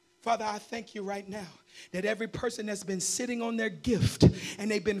air. Father, I thank you right now that every person that's been sitting on their gift and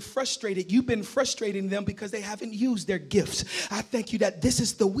they've been frustrated, you've been frustrating them because they haven't used their gifts. I thank you that this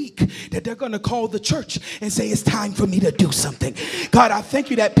is the week that they're going to call the church and say, it's time for me to do something. God, I thank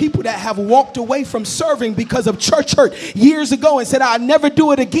you that people that have walked away from serving because of church hurt years ago and said, I'll never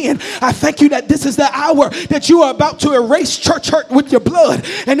do it again. I thank you that this is the hour that you are about to erase church hurt with your blood.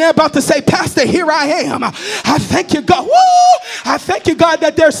 And they're about to say, Pastor, here I am. I thank you, God. Woo! I thank you, God,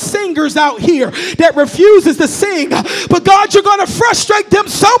 that there's singers out here that refuses to sing. But God, you're going to frustrate them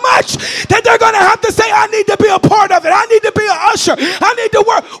so much that they're going to have to say, I need to be a part of it. I need to be an usher. I need to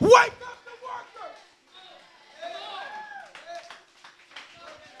work. Wake up the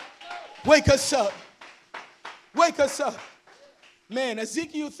worker. Wake us up. Wake us up. Man,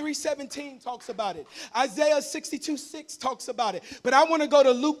 Ezekiel 3:17 talks about it. Isaiah 62:6 talks about it. But I want to go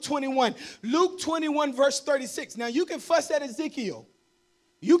to Luke 21. Luke 21 verse 36. Now you can fuss at Ezekiel.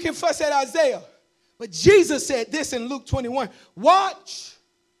 You can fuss at Isaiah. But Jesus said this in Luke 21. Watch,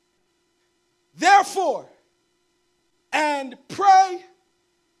 therefore, and pray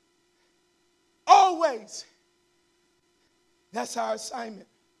always. That's our assignment.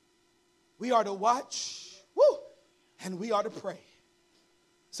 We are to watch, and we are to pray.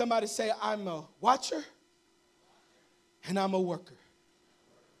 Somebody say, I'm a watcher and I'm a worker.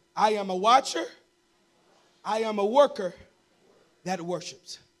 I am a watcher. I am a worker that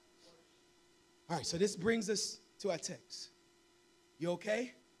worships. All right, so this brings us to our text. You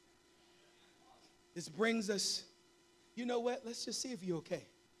okay? This brings us, you know what? Let's just see if you're okay.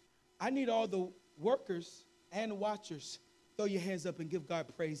 I need all the workers and watchers. Throw your hands up and give God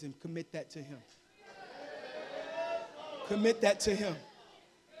praise and commit that to him. Commit that to him.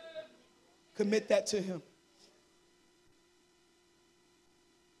 Commit that to him.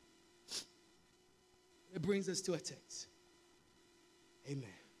 It brings us to a text. Amen.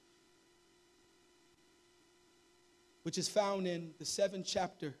 Which is found in the 7th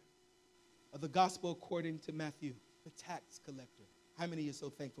chapter of the Gospel according to Matthew, the tax collector. How many of you are so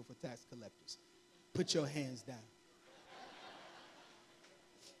thankful for tax collectors? Put your hands down.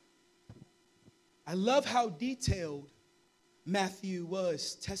 I love how detailed Matthew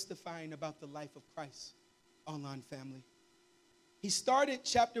was testifying about the life of Christ, online family. He started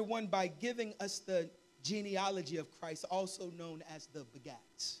chapter 1 by giving us the genealogy of Christ, also known as the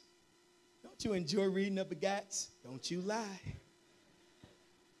begats. Don't you enjoy reading the begats? Don't you lie.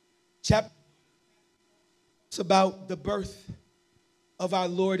 Chapter it's about the birth of our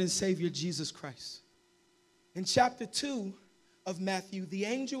Lord and Savior Jesus Christ. In chapter 2 of Matthew, the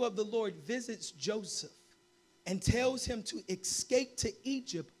angel of the Lord visits Joseph and tells him to escape to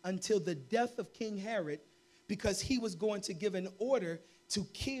Egypt until the death of King Herod, because he was going to give an order to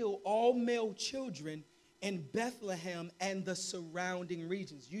kill all male children in Bethlehem and the surrounding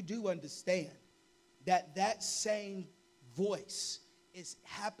regions. You do understand that that same voice is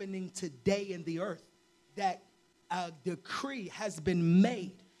happening today in the earth, that a decree has been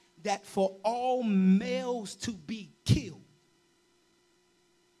made that for all males to be killed.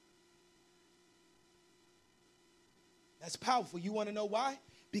 That's powerful. You want to know why?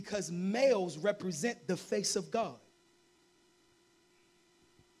 Because males represent the face of God.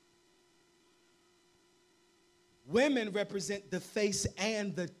 Women represent the face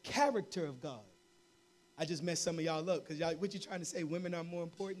and the character of God. I just messed some of y'all up because y'all, what you trying to say, women are more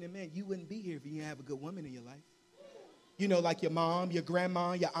important than men? You wouldn't be here if you didn't have a good woman in your life. You know, like your mom, your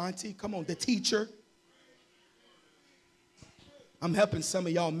grandma, your auntie. Come on, the teacher. I'm helping some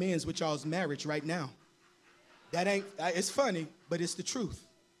of y'all men with y'all's marriage right now. That ain't, it's funny, but it's the truth.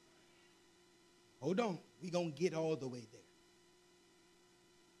 Hold on. We're going to get all the way there.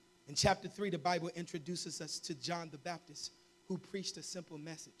 In chapter 3, the Bible introduces us to John the Baptist, who preached a simple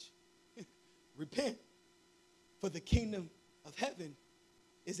message. Repent, for the kingdom of heaven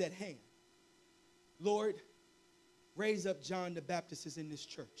is at hand. Lord, raise up John the Baptist in this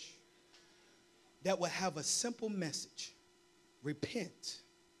church that will have a simple message. Repent,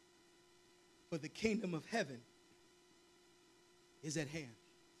 for the kingdom of heaven is at hand.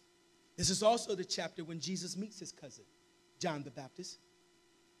 This is also the chapter when Jesus meets his cousin, John the Baptist,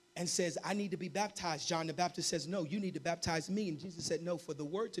 and says, I need to be baptized. John the Baptist says, no, you need to baptize me. And Jesus said, no, for the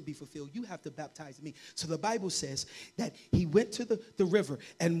word to be fulfilled, you have to baptize me. So the Bible says that he went to the river,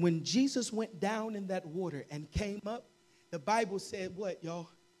 and when Jesus went down in that water and came up, the Bible said what, y'all?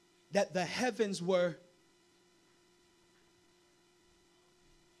 That the heavens were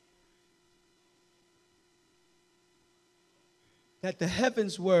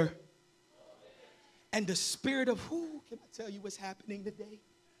and the spirit of who? Can I tell you what's happening today?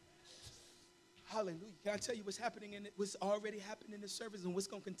 Hallelujah. Can I tell you what's happening and what's already happened in the service and what's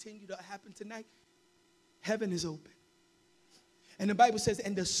going to continue to happen tonight? Heaven is open. And the Bible says,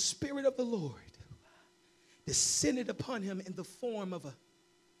 and the Spirit of the Lord descended upon him in the form of a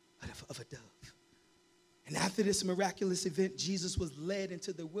dove. And after this miraculous event, Jesus was led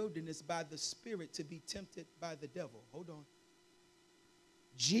into the wilderness by the Spirit to be tempted by the devil. Hold on.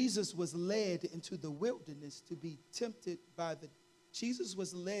 Jesus was led into the wilderness to be tempted by the Jesus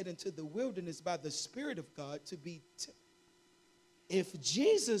was led into the wilderness by the Spirit of God to be tempted. If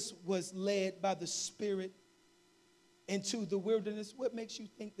Jesus was led by the Spirit into the wilderness, what makes you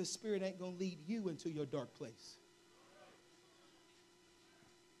think the Spirit ain't going to lead you into your dark place?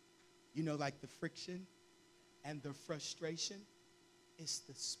 You know, like the friction and the frustration, it's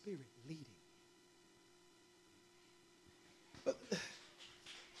the Spirit leading. But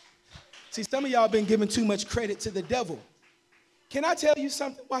see, some of y'all been giving too much credit to the devil. Can I tell you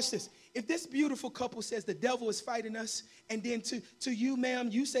something? Watch this. If this beautiful couple says the devil is fighting us, and then to you, ma'am,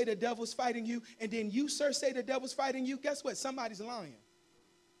 you say the devil's fighting you, and then you, sir, say the devil's fighting you, guess what? Somebody's lying.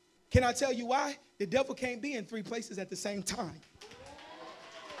 Can I tell you why? The devil can't be in 3 places at the same time.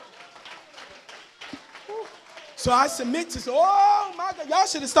 So I submit to, oh my God, y'all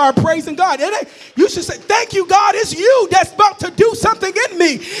should have started praising God. You should say, thank you, God. It's you that's about to do something in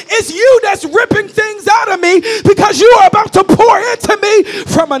me. It's you that's ripping things out of me because you are about to pour into me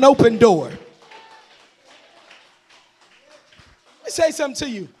from an open door. Let me say something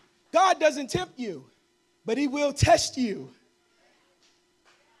to you. God doesn't tempt you, but he will test you.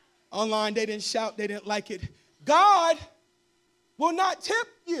 Online, they didn't shout, they didn't like it. God will not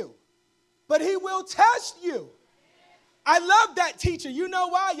tempt you, but he will test you. I love that teacher. You know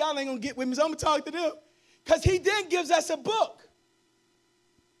why? Y'all ain't going to get with me, so I'm going to talk to them. Because he then gives us a book.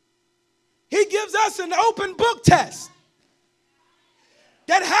 He gives us an open book test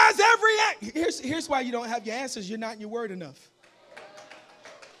that has every... Here's why you don't have your answers. You're not in your word enough.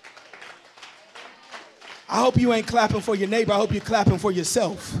 I hope you ain't clapping for your neighbor. I hope you're clapping for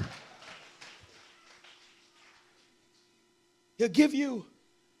yourself. He'll give you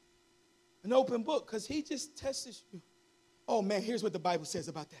an open book because he just tests you. Oh, man, here's what the Bible says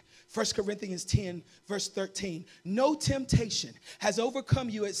about that. 1 Corinthians 10, verse 13. No temptation has overcome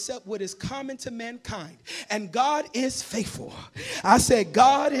you except what is common to mankind. And God is faithful. I said,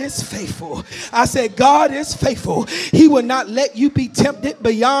 God is faithful. I said, God is faithful. He will not let you be tempted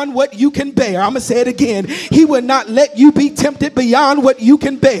beyond what you can bear. I'm going to say it again. He will not let you be tempted beyond what you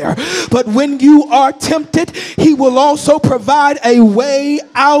can bear. But when you are tempted, he will also provide a way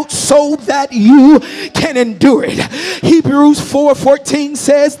out so that you can endure it. Hebrews Hebrews 4:14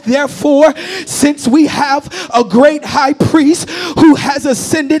 says, therefore, since we have a great high priest who has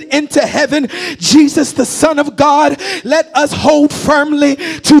ascended into heaven, Jesus, the Son of God, let us hold firmly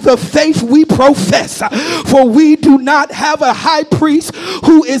to the faith we profess. For we do not have a high priest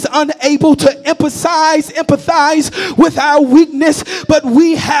who is unable to empathize with our weakness, but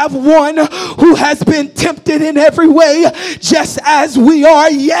we have one who has been tempted in every way, just as we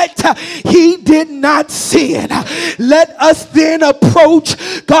are, yet he did not sin. Let us then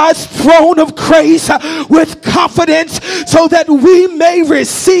approach God's throne of grace with confidence so that we may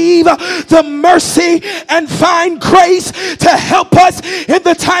receive the mercy and find grace to help us in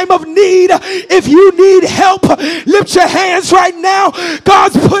the time of need. If you need help, lift your hands right now.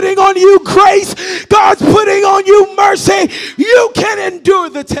 God's putting on you grace. God's putting on you mercy. You can endure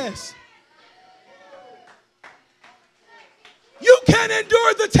the test. You can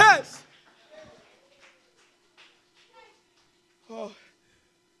endure the test. Oh.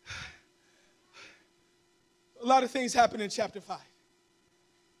 A lot of things happen in chapter 5.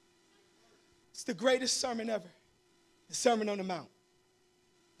 It's the greatest sermon ever, the Sermon on the Mount.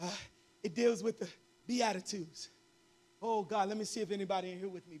 It deals with the Beatitudes. Oh, God, let me see if anybody in here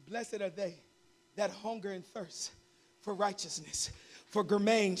with me. Blessed are they that hunger and thirst for righteousness, for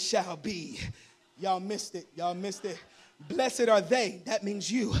Germaine shall be. Y'all missed it. Y'all missed it. Blessed are they, that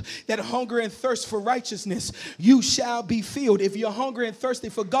means you, that hunger and thirst for righteousness, you shall be filled. If you're hungry and thirsty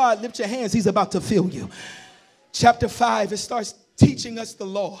for God, lift your hands. He's about to fill you. Chapter 5, it starts teaching us the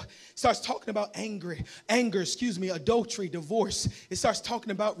law. It starts talking about anger, adultery, divorce. It starts talking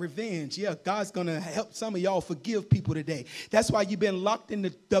about revenge. Yeah, God's going to help some of y'all forgive people today. That's why you've been locked in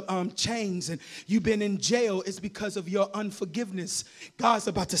the chains and you've been in jail. It's because of your unforgiveness. God's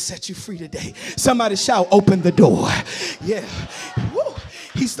about to set you free today. Somebody shout, open the door. Yeah. Woo.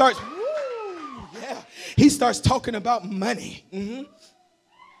 He starts talking about money.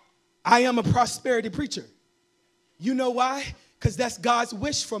 I am a prosperity preacher. You know why? Because that's God's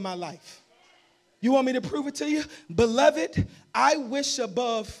wish for my life. You want me to prove it to you? Beloved, I wish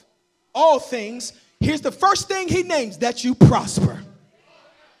above all things. Here's the first thing he names, that you prosper.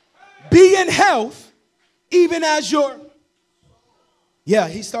 Be in health, even as your... Yeah,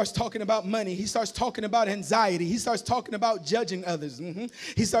 he starts talking about money. He starts talking about anxiety. He starts talking about judging others.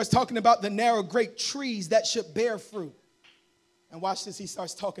 He starts talking about the narrow great trees that should bear fruit. And watch this, he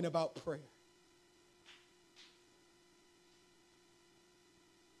starts talking about prayer.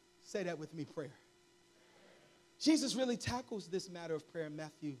 Say that with me, prayer. Jesus really tackles this matter of prayer in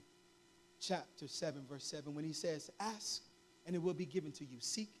Matthew chapter 7, verse 7, when he says, ask and it will be given to you.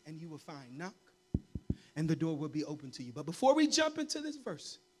 Seek and you will find. Knock and the door will be open to you. But before we jump into this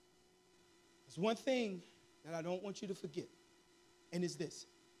verse, there's one thing that I don't want you to forget, and it's this.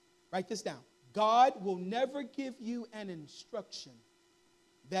 Write this down. God will never give you an instruction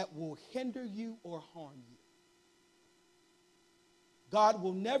that will hinder you or harm you. God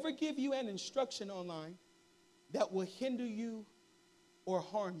will never give you an instruction online that will hinder you or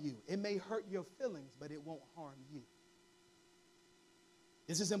harm you. It may hurt your feelings, but it won't harm you.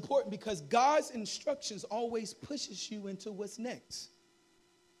 This is important because God's instructions always pushes you into what's next.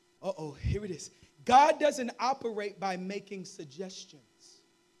 Here it is. God doesn't operate by making suggestions.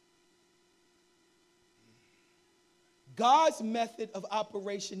 God's method of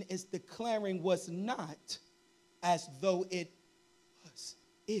operation is declaring what's not as though it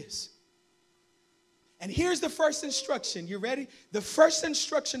is. And here's the first instruction. You ready? The first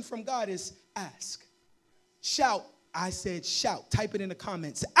instruction from God is ask. Shout. I said shout. Type it in the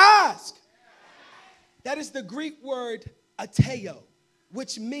comments. Ask. That is the Greek word ateo,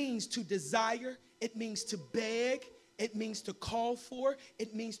 which means to desire. It means to beg. It means to call for.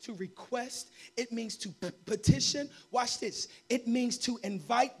 It means to request. It means to petition. Watch this. It means to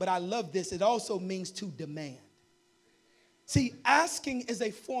invite, but I love this. It also means to demand. See, asking is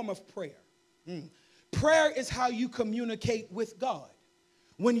a form of prayer. Prayer is how you communicate with God.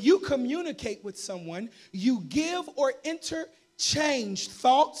 When you communicate with someone, you give or interchange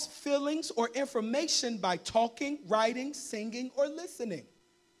thoughts, feelings, or information by talking, writing, singing, or listening.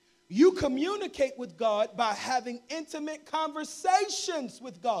 You communicate with God by having intimate conversations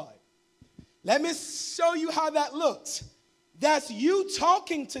with God. Let me show you how that looks. That's you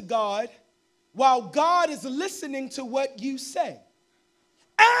talking to God while God is listening to what you say.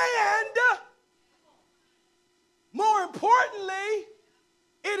 And more importantly,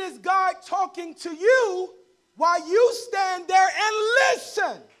 it is God talking to you while you stand there and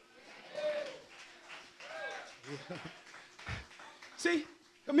listen. See,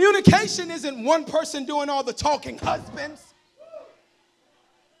 communication isn't one person doing all the talking, husbands.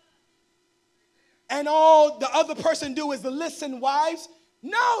 and all the other person do is listen, wives.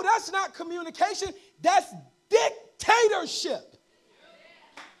 No, that's not communication. That's dictatorship.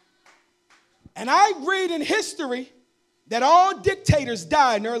 And I read in history that all dictators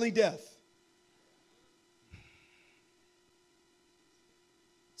die in early death.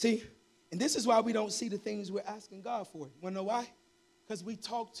 See, and this is why we don't see the things we're asking God for. You want to know why? Because we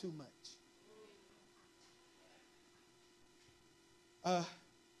talk too much.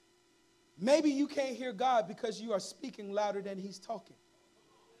 Maybe you can't hear God because you are speaking louder than he's talking.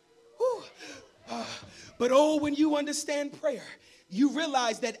 But when you understand prayer, you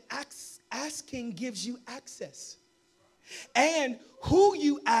realize that asking gives you access. And who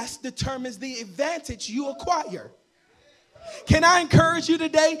you ask determines the advantage you acquire. Can I encourage you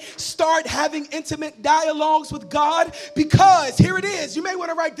today? Start having intimate dialogues with God, because here it is. You may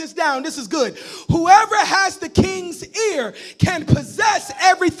want to write this down. This is good. Whoever has the king's ear can possess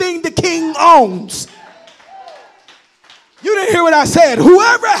everything the king owns. You didn't hear what I said.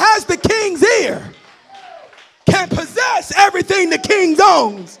 Whoever has the king's ear can possess everything the king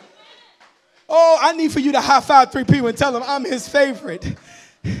owns. Oh, I need for you to high five 3 people and tell them I'm his favorite.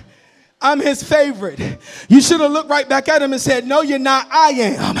 I'm his favorite. You should have looked right back at him and said, no, you're not. I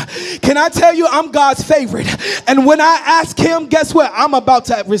am. Can I tell you, I'm God's favorite. And when I ask him, guess what? I'm about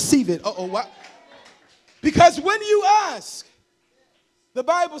to receive it. What? Because when you ask, the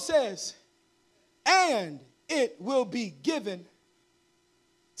Bible says, and it will be given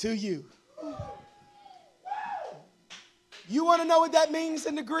to you. You want to know what that means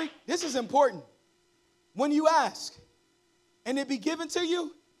in the Greek? This is important. When you ask, and it be given to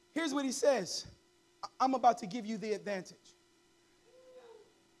you, here's what he says. I'm about to give you the advantage.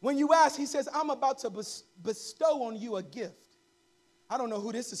 When you ask, he says, I'm about to bestow on you a gift. I don't know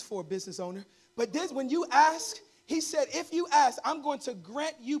who this is for, business owner. But this, when you ask, he said, if you ask, I'm going to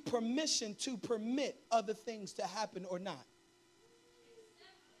grant you permission to permit other things to happen or not.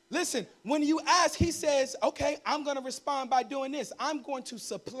 Listen, when you ask, he says, okay, I'm going to respond by doing this. I'm going to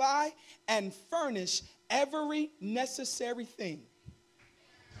supply and furnish every necessary thing.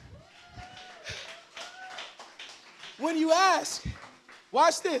 When you ask,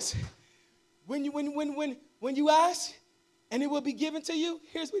 watch this. When you ask and it will be given to you,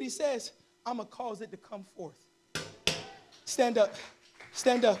 here's what he says. I'm going to cause it to come forth. Stand up.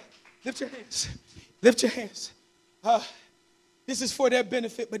 Stand up. Lift your hands. Lift your hands. This is for their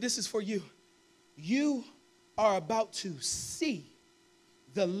benefit, but this is for you. You are about to see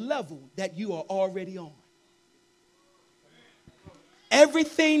the level that you are already on.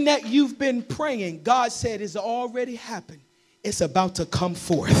 Everything that you've been praying, God said, is already happened. It's about to come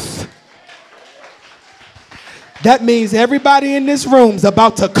forth. That means everybody in this room is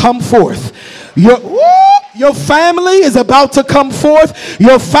about to come forth. Your family is about to come forth.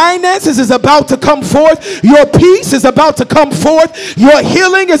 Your finances is about to come forth. Your peace is about to come forth. Your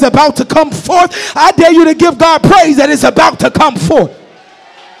healing is about to come forth. I dare you to give God praise that it's about to come forth.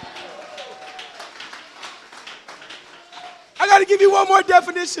 I got to give you one more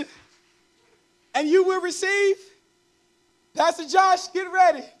definition. And you will receive. Pastor Josh, get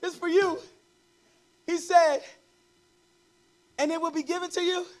ready. This is for you. He said, and it will be given to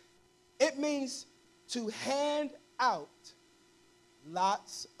you. It means to hand out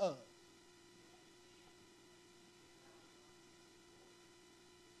lots of.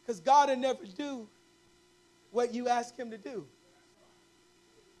 Because God will never do what you ask him to do.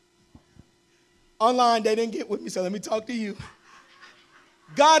 Online, they didn't get with me, so let me talk to you.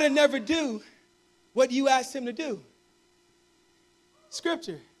 God will never do what you asked him to do.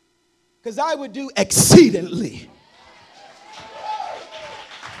 Scripture. Because I would do exceedingly.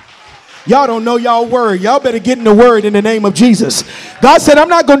 Y'all don't know y'all word. Y'all better get in the word in the name of Jesus. God said, I'm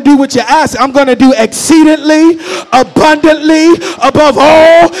not going to do what you ask. I'm going to do exceedingly, abundantly, above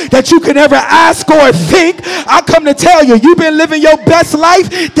all that you can ever ask or think. I come to tell you, you've been living your best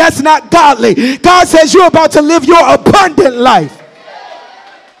life. That's not godly. God says you're about to live your abundant life.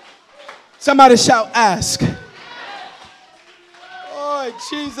 Somebody shout, ask. Oh,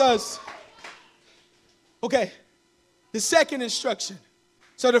 Jesus. Okay. The second instruction.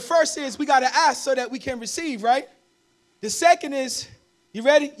 So the first is we got to ask so that we can receive, right? The second is, you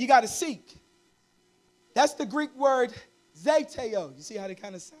ready? You got to seek. That's the Greek word zeteo. You see how they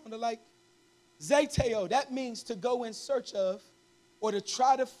kind of sound alike? Zeteo, that means to go in search of or to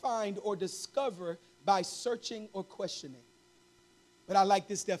try to find or discover by searching or questioning. But I like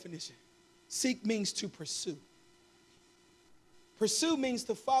this definition. Seek means to pursue. Pursue means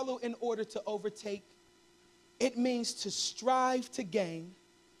to follow in order to overtake. It means to strive to gain.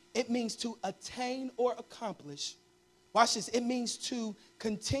 It means to attain or accomplish. Watch this. It means to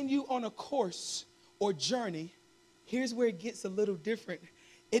continue on a course or journey, here's where it gets a little different.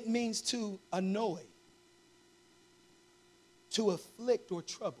 It means to annoy, to afflict or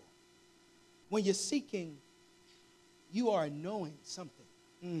trouble. When you're seeking, you are annoying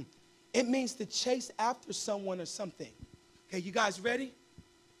something. It means to chase after someone or something. Okay, you guys ready?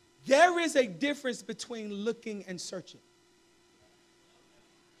 There is a difference between looking and searching.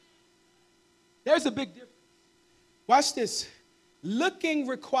 There's a big difference. Watch this. Looking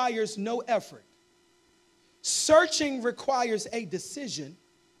requires no effort. Searching requires a decision.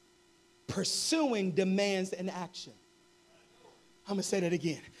 Pursuing demands an action. I'm going to say that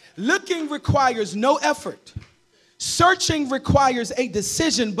again. Looking requires no effort. Searching requires a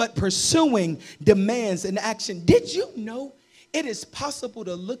decision, but pursuing demands an action. Did you know it is possible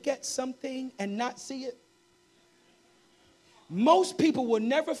to look at something and not see it? Most people will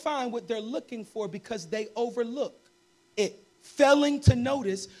never find what they're looking for because they overlook it, failing to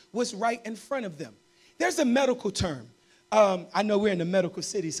notice what's right in front of them. There's a medical term. I know we're in the medical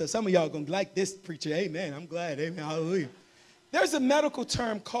city, so some of y'all are going to like this preacher. Amen. I'm glad. Amen. Hallelujah. There's a medical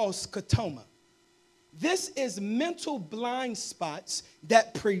term called scotoma. This is mental blind spots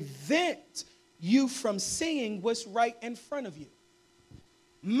that prevent you from seeing what's right in front of you.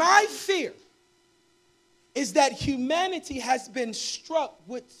 My fear is that humanity has been struck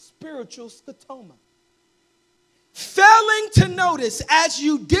with spiritual scotoma. Failing to notice as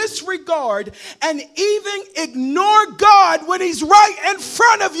you disregard and even ignore God when he's right in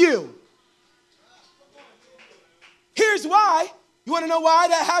front of you. Here's why. You want to know why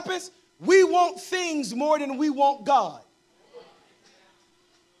that happens? We want things more than we want God.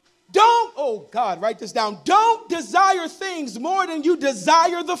 Oh God, write this down. Don't desire things more than you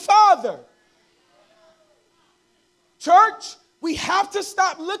desire the Father. Church, we have to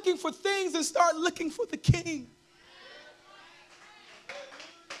stop looking for things and start looking for the King.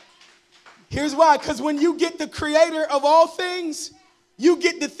 Here's why. Because when you get the creator of all things, you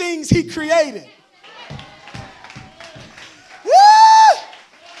get the things he created. Woo!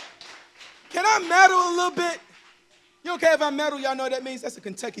 Can I meddle a little bit? You okay if I meddle? Y'all know what that means? That's a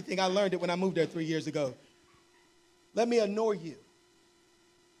Kentucky thing. I learned it when I moved there 3 years ago. Let me annoy you.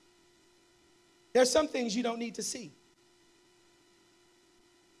 There's some things you don't need to see.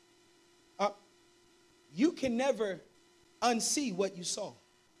 You can never unsee what you saw.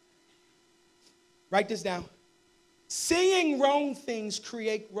 Write this down. Seeing wrong things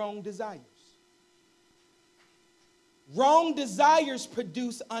create wrong desires. Wrong desires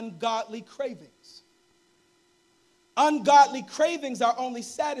produce ungodly cravings. Ungodly cravings are only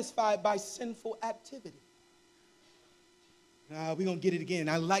satisfied by sinful activity. We're going to get it again.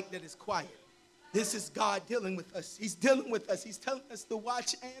 I like that it's quiet. This is God dealing with us. He's dealing with us. He's telling us to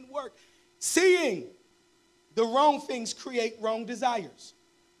watch and work. Seeing the wrong things create wrong desires.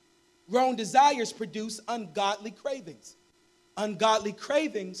 Wrong desires produce ungodly cravings. Ungodly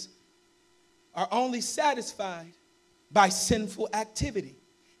cravings are only satisfied by sinful activity.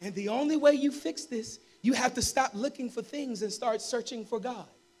 And the only way you fix this, you have to stop looking for things and start searching for God.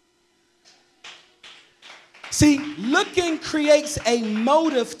 See, looking creates a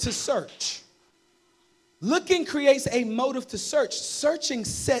motive to search. Looking creates a motive to search. Searching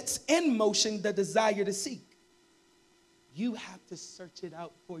sets in motion the desire to seek. You have to search it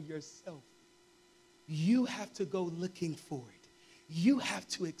out for yourself. You have to go looking for it. You have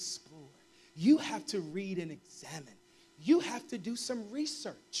to explore. You have to read and examine. You have to do some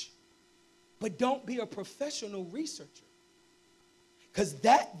research. But don't be a professional researcher, because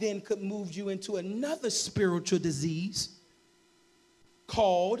that then could move you into another spiritual disease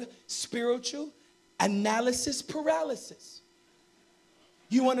called spiritual analysis paralysis.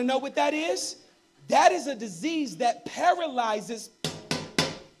 You want to know what that is? That is a disease that paralyzes.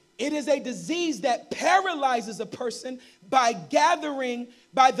 It is a disease that paralyzes a person by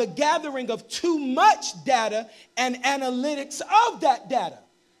the gathering of too much data and analytics of that data.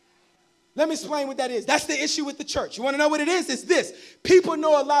 Let me explain what that is. That's the issue with the church. You want to know what it is? It's this. People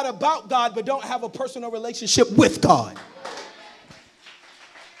know a lot about God, but don't have a personal relationship with God.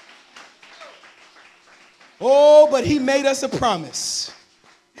 Oh, but he made us a promise.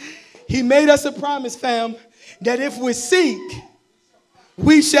 He made us a promise, fam, that if we seek,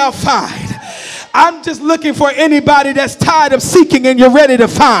 we shall find. I'm just looking for anybody that's tired of seeking and you're ready to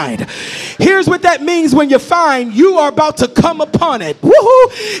find. Here's what that means when you find. You are about to come upon it.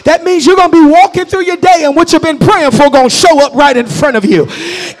 Woohoo! That means you're going to be walking through your day and what you've been praying for going to show up right in front of you.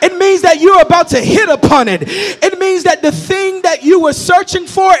 It means that you're about to hit upon it. It means that the thing that you were searching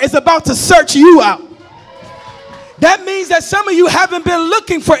for is about to search you out. That means that some of you haven't been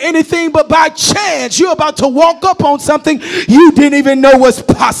looking for anything, but by chance, you're about to walk up on something you didn't even know was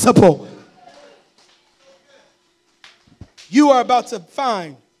possible. You are about to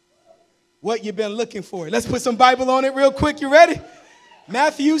find what you've been looking for. Let's put some Bible on it real quick. You ready?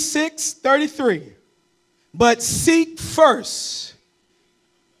 Matthew 6:33. But seek first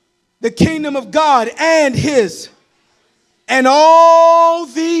the kingdom of God and his, and all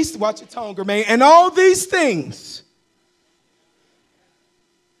these, watch your tone, Germaine, and all these things.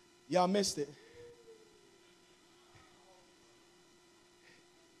 Y'all missed it.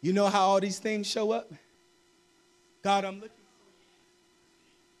 You know how all these things show up? God, I'm looking for you.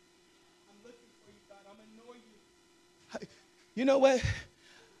 I'm looking for you, God. I'm annoying you. You know what?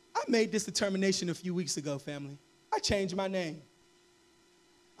 I made this determination a few weeks ago, family. I changed my name.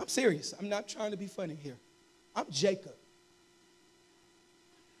 I'm serious. I'm not trying to be funny here. I'm Jacob.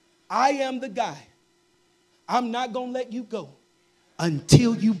 I am the guy. I'm not going to let you go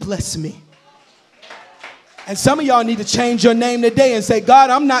until you bless me. And some of y'all need to change your name today and say, God,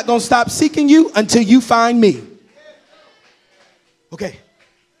 I'm not going to stop seeking you until you find me. Okay.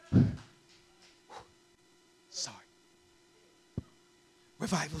 Sorry.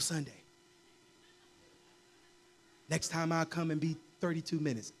 Revival Sunday. Next time I'll come and be 32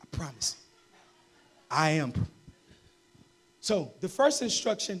 minutes. I promise. I am. So the first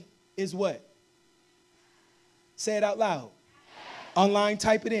instruction is what? Say it out loud. Online,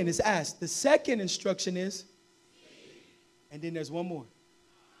 type it in. It's ask. The second instruction is, and then there's one more.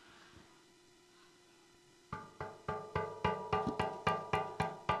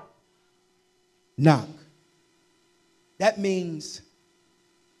 Knock. That means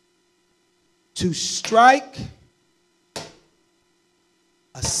to strike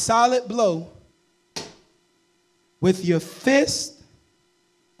a solid blow with your fist,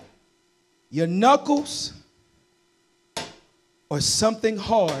 your knuckles, or something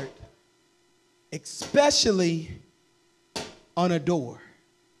hard, especially on a door.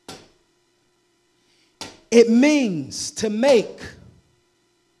 It means to make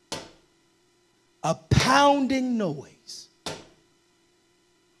a pounding noise.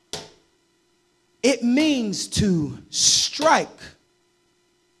 It means to strike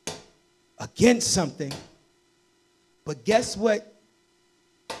against something. But guess what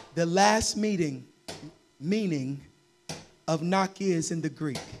the last meaning of knock is in the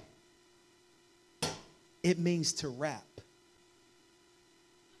Greek? It means to rap.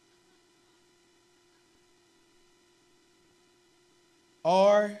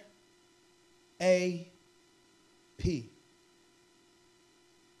 R-A-P.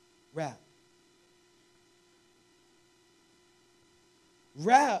 Rap.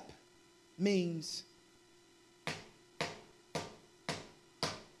 Rap means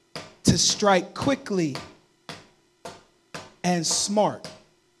to strike quickly and smart.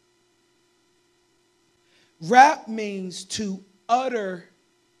 Rap means to utter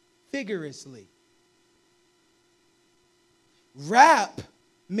vigorously. Rap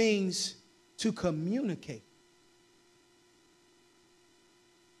means to communicate.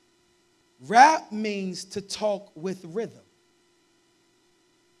 Rap means to talk with rhythm.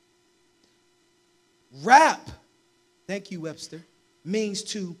 Rap, thank you, Webster, means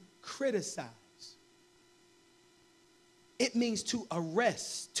to criticize. It means to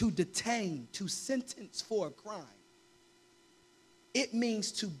arrest, to detain, to sentence for a crime. It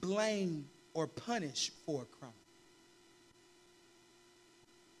means to blame or punish for a crime.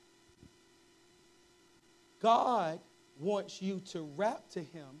 God wants you to rap to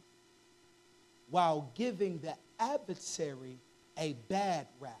him while giving the adversary a bad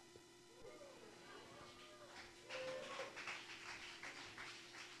rap.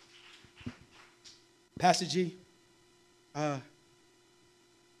 Pastor G, I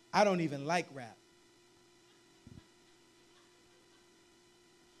don't even like rap.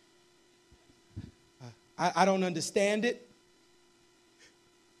 I don't understand it.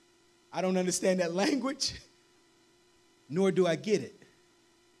 I don't understand that language, nor do I get it.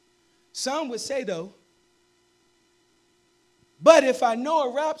 Some would say, though, but if I know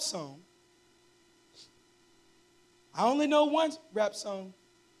a rap song, I only know one rap song,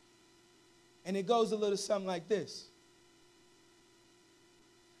 and it goes a little something like this.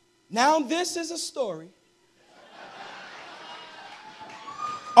 Now this is a story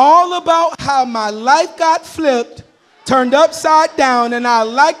all about how my life got flipped, turned upside down, and I'd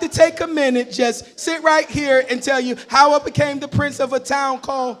like to take a minute, just sit right here and tell you how I became the prince of a town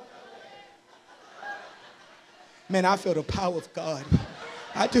called... Man, I feel the power of God.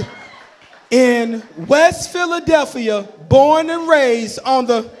 I do. In West Philadelphia, born and raised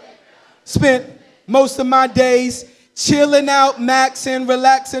spent most of my days chilling out, maxing,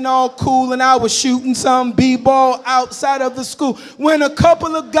 relaxing, all cool, and I was shooting some b-ball outside of the school when a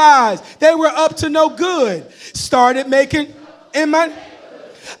couple of guys, they were up to no good, started making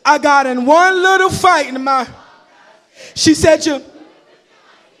I got in one little fight in my. She said,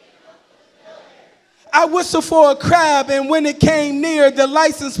 I whistled for a crab, and when it came near, the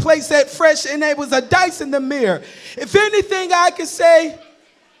license plate said fresh, and there was a dice in the mirror. If anything I could say,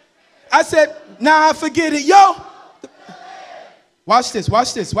 I said, nah, forget it. Yo, watch this,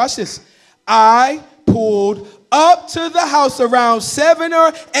 watch this, watch this. I pulled up to the house around 7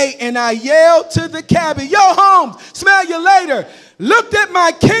 or 8, and I yelled to the cabby, yo, Holmes, smell you later. Looked at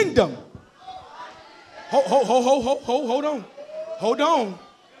my kingdom. Hold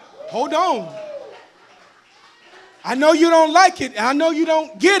on. I know you don't like it. I know you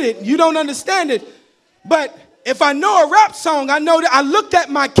don't get it. You don't understand it. But if I know a rap song, I know that I looked at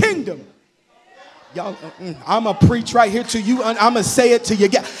my kingdom. Y'all, I'm going to preach right here to you. I'm going to say it to you.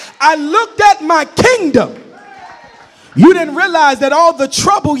 I looked at my kingdom. You didn't realize that all the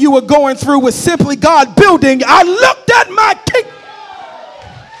trouble you were going through was simply God building. I looked at my kingdom.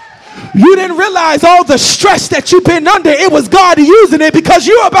 You didn't realize all the stress that you've been under. It was God using it because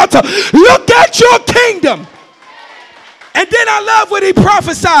you're about to look at your kingdom. And then I love what he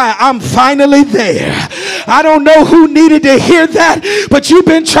prophesied. I'm finally there. I don't know who needed to hear that, but you've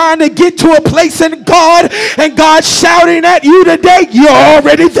been trying to get to a place in God, and God's shouting at you today, you're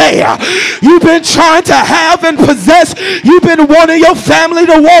already there. You've been trying to have and possess. You've been wanting your family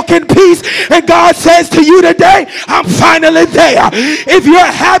to walk in peace, and God says to you today, I'm finally there. If you're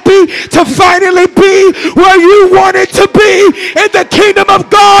happy to finally be where you wanted to be in the kingdom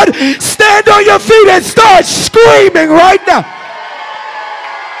of God, stand on your feet and start screaming right now.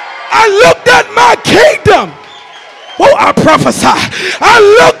 I looked at my kingdom. Oh, I prophesy. I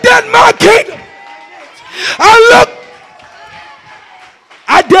looked at my kingdom.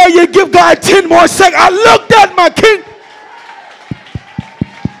 I dare you give God 10 more seconds. I looked at my kingdom.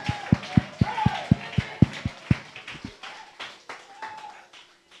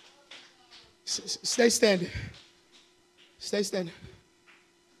 Stay standing. Stay standing.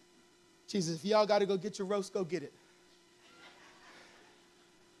 Jesus, if y'all got to go get your roast, go get it.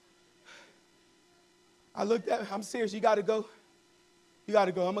 I looked at, I'm serious, you got to go. You got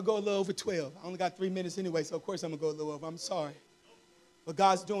to go. I'm going to go a little over 12. I only got 3 minutes anyway, so of course I'm going to go a little over. I'm sorry. But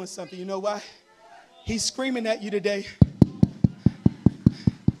God's doing something. You know why? He's screaming at you today.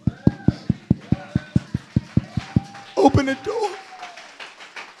 Open the door.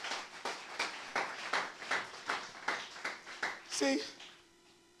 See?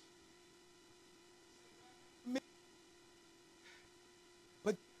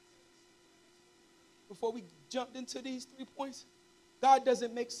 But before we jumped into these 3 points, God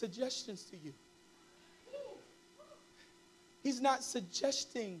doesn't make suggestions to you. He's not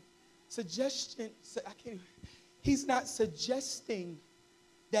he's not suggesting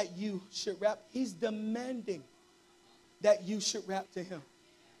that you should rap. He's demanding that you should rap to him.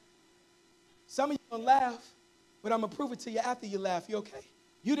 Some of you gonna laugh, but I'm gonna prove it to you after you laugh. You okay?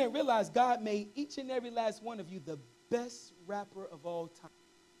 You didn't realize God made each and every last one of you the best rapper of all time.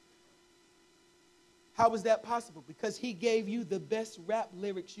 How was that possible? Because he gave you the best rap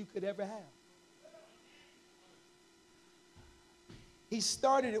lyrics you could ever have. He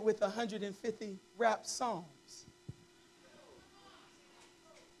started it with 150 rap songs.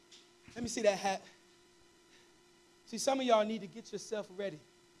 Let me see that hat. See, some of y'all need to get yourself ready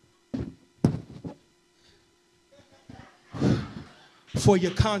for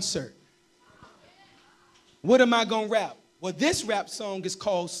your concert. What am I going to rap? Well, this rap song is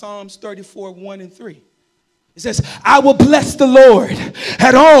called Psalms 34, 1 and 3. It says, I will bless the Lord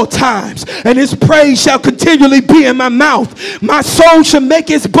at all times, and his praise shall continually be in my mouth. My soul shall make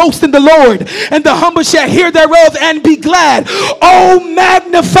its boast in the Lord, and the humble shall hear thereof and be glad. Oh,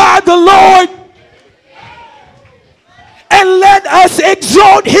 magnify the Lord, and let us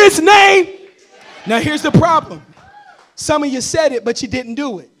exalt his name. Now, here's the problem. Some of you said it, but you didn't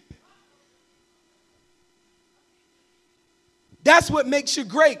do it. That's what makes you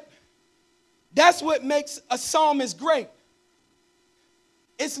great. That's what makes a psalmist great.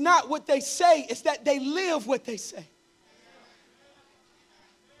 It's not what they say, it's that they live what they say.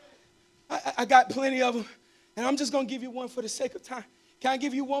 I got plenty of them, and I'm just going to give you one for the sake of time. Can I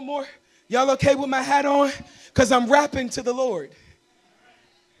give you one more? Y'all okay with my hat on? Because I'm rapping to the Lord.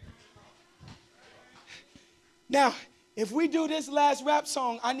 Now, if we do this last rap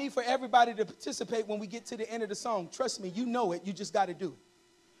song, I need for everybody to participate when we get to the end of the song. Trust me, you know it. You just got to do it.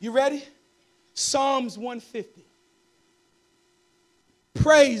 You ready? Psalms 150.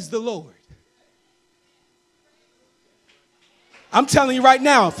 Praise the Lord. I'm telling you right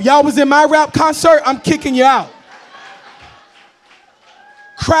now, if y'all was in my rap concert, I'm kicking you out.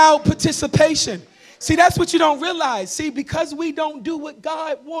 Crowd participation. See, that's what you don't realize. See, because we don't do what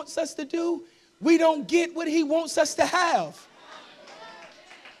God wants us to do, we don't get what he wants us to have.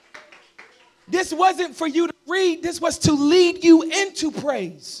 This wasn't for you to read. This was to lead you into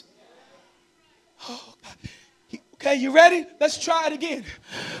praise. Oh, okay, you ready? Let's try it again.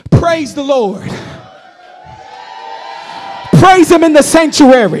 Praise the Lord. Praise him in the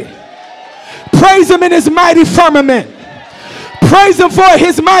sanctuary. Praise him in his mighty firmament. Praise him for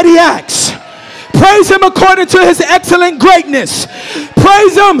his mighty acts. Praise him according to his excellent greatness.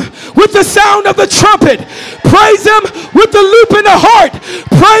 Praise him with the sound of the trumpet. Praise him with the lute in the heart.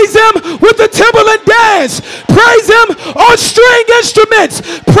 Praise him with the timbrel and dance. Praise him on string instruments.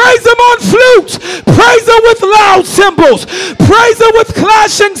 Praise him on flutes. Praise him with loud cymbals. Praise him with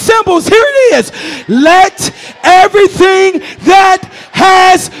clashing cymbals. Here it is. Let everything that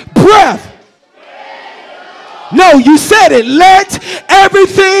has breath. No, you said it. Let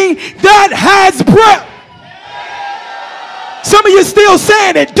everything that has breath. Some of you still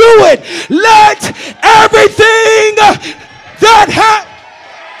saying it. Do it. Let everything that has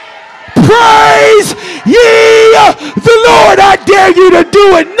praise ye the Lord. I dare you to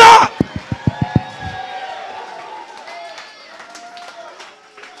do it. Knock.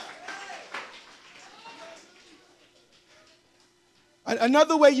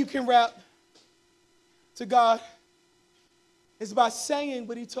 Another way you can rap to God is by saying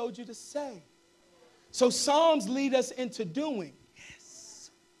what he told you to say. So Psalms lead us into doing. Yes.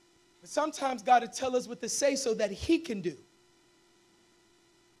 But sometimes God will tell us what to say so that he can do.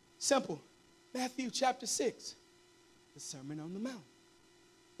 Simple. Matthew chapter 6. The Sermon on the Mount.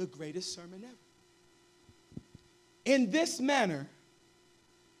 The greatest sermon ever. In this manner,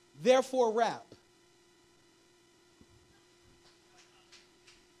 therefore rap.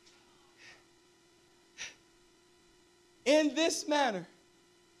 In this manner,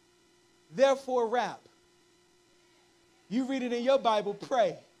 therefore rap. You read it in your Bible,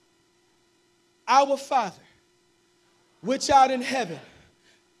 pray. Our Father, which art in heaven,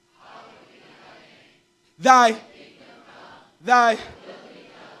 thy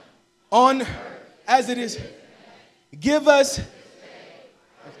on as it is. Give us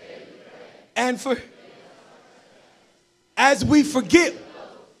and for as we forgive,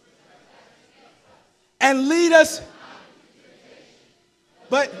 and lead us.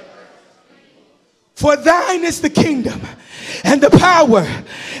 But for thine is the kingdom and the power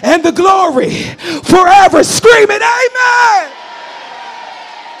and the glory forever. Scream it, amen.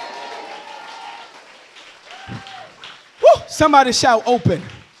 Woo, somebody shout open.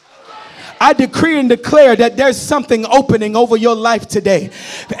 I decree and declare that there's something opening over your life today.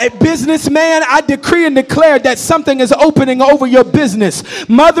 A businessman, I decree and declare that something is opening over your business.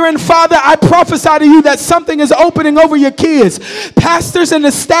 Mother and father, I prophesy to you that something is opening over your kids. Pastors and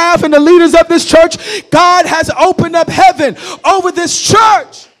the staff and the leaders of this church, God has opened up heaven over this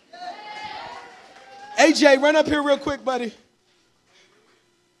church. AJ, run up here real quick, buddy.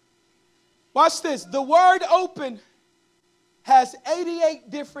 Watch this. The word open has 88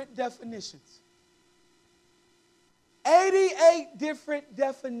 different definitions. 88 different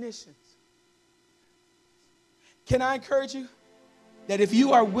definitions. Can I encourage you that if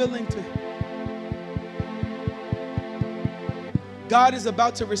you are willing to, God is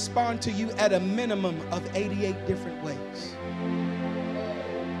about to respond to you at a minimum of 88 different ways.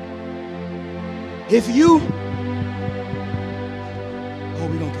 If you,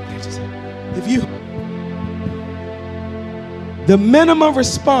 we don't get that just yet. If you, the minimum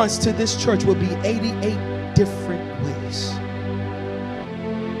response to this church will be 88 different ways.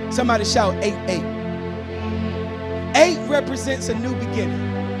 Somebody shout 88. 8 represents a new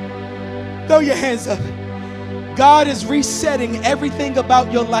beginning. Throw your hands up. God is resetting everything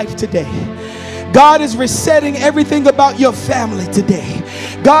about your life today. God is resetting everything about your family today.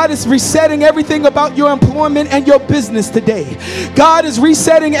 God is resetting everything about your employment and your business today. God is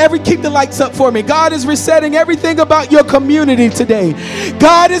resetting keep the lights up for me. God is resetting everything about your community today.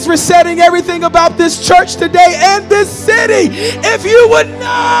 God is resetting everything about this church today and this city. If you would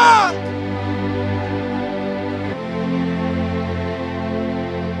not.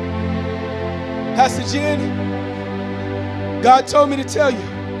 Pastor Jen, God told me to tell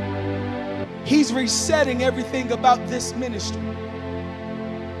you, He's resetting everything about this ministry.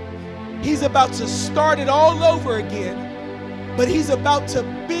 He's about to start it all over again, but He's about to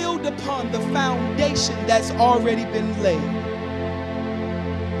build upon the foundation that's already been laid.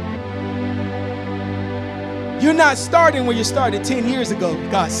 You're not starting where you started 10 years ago,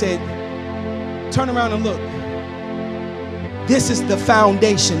 God said. Turn around and look. This is the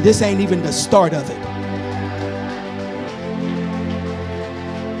foundation. This ain't even the start of it.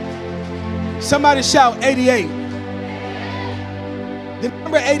 Somebody shout 88. The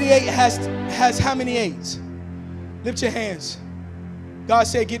number 88 has how many 8s? Lift your hands. God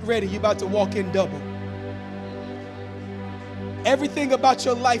said, get ready. You're about to walk in double. Everything about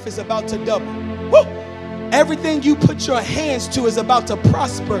your life is about to double. Woo! Everything you put your hands to is about to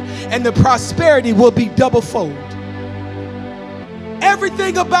prosper, and the prosperity will be double fold.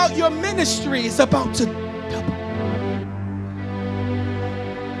 Everything about your ministry is about to double.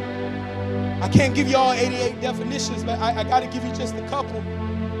 I can't give you all 88 definitions, but I got to give you just a couple.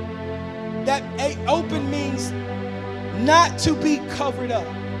 That open means not to be covered up.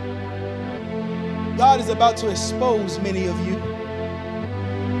 God is about to expose many of you.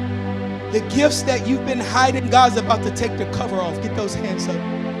 The gifts that you've been hiding, God's about to take the cover off. Get those hands up.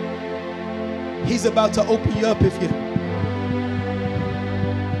 He's about to open you up if you...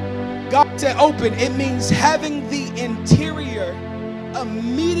 God said open, it means having the interior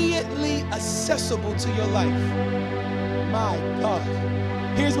immediately accessible to your life. My God.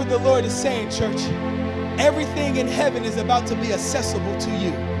 Here's what the Lord is saying, church. Everything in heaven is about to be accessible to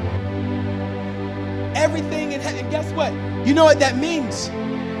you. Everything in heaven. Guess what? You know what that means?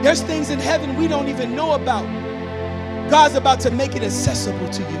 There's things in heaven we don't even know about. God's about to make it accessible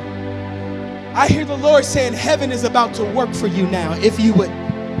to you. I hear the Lord saying heaven is about to work for you now, if you would.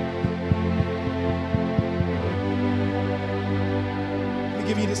 Let me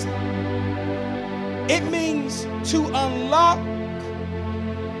give you this. It means to unlock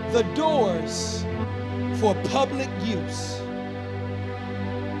the doors for public use.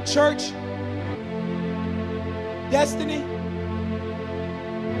 Church, Destiny,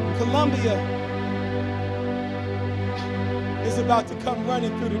 Columbia is about to come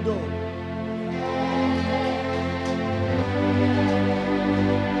running through the door.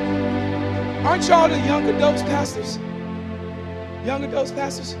 Aren't y'all the young adults pastors? Young adults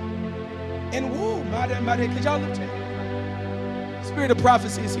pastors? And whoa, could y'all look at Spirit of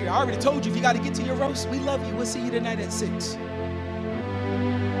prophecy is here. I already told you, if you got to get to your roast, we love you. We'll see you tonight at 6.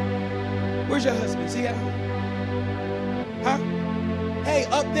 Where's your husband? Is he at home? Huh? Hey,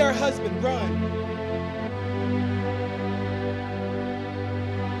 up there, husband, run.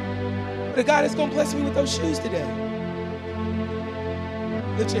 The God is going to bless me with those shoes today.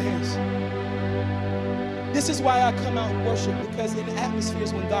 Lift your hands. This is why I come out and worship, because in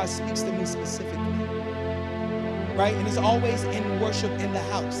atmospheres when God speaks to me specifically, right? And it's always in worship in the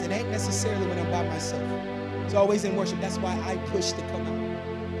house. It ain't necessarily when I'm by myself. It's always in worship. That's why I push to come out.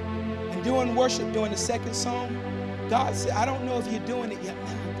 And doing worship, during the second song, God said, I don't know if you're doing it yet.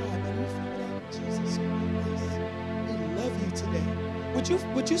 Man, God, let me find out. Jesus Christ, we love you today.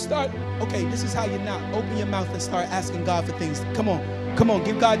 Would you start, okay, this is how you knock. Open your mouth and start asking God for things. Come on,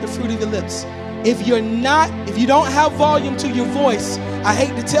 give God the fruit of your lips. If you don't have volume to your voice, I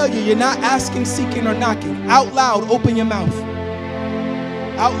hate to tell you, you're not asking, seeking, or knocking. Out loud, open your mouth.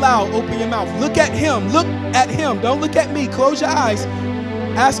 Out loud, open your mouth. Look at him. Look at him. Don't look at me. Close your eyes.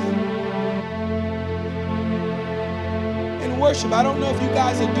 Ask him. Worship. I don't know if you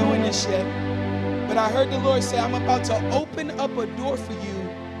guys are doing this yet, but I heard the Lord say, I'm about to open up a door for you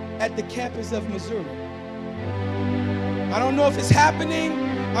at the campus of Missouri. I don't know if it's happening.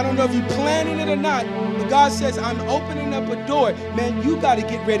 I don't know if you're planning it or not, but God says, I'm opening up a door. Man, you got to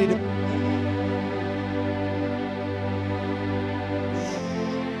get ready to.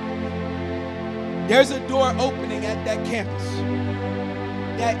 There's a door opening at that campus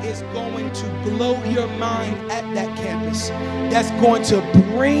that is going to blow your mind at that campus. That's going to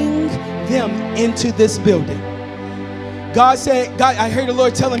bring them into this building. God said, I heard the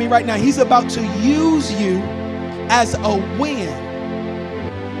Lord telling me right now, he's about to use you as a wind.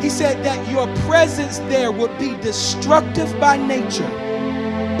 He said that your presence there would be destructive by nature,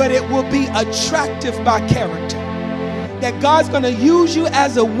 but it will be attractive by character. That God's going to use you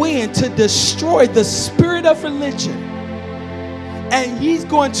as a wind to destroy the spirit of religion. And he's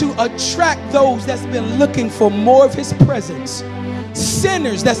going to attract those that's been looking for more of his presence.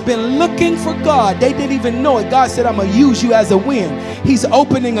 Sinners that's been looking for God. They didn't even know it. God said, I'm going to use you as a wind. He's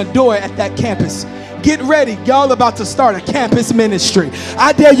opening a door at that campus. Get ready. Y'all about to start a campus ministry.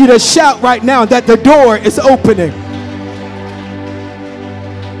 I dare you to shout right now that the door is opening.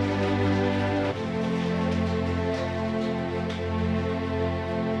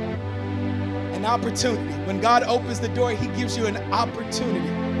 An opportunity. When God opens the door, he gives you an opportunity.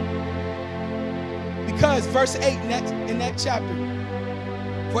 Because verse 8 in that chapter,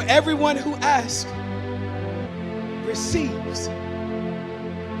 for everyone who asks receives.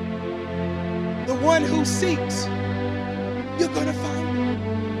 The one who seeks, you're going to find.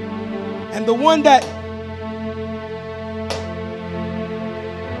 And the one that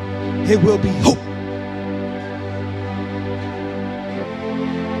it will be hope.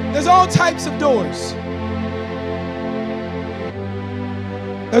 There's all types of doors.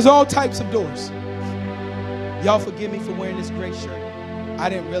 There's all types of doors. Y'all forgive me for wearing this gray shirt. I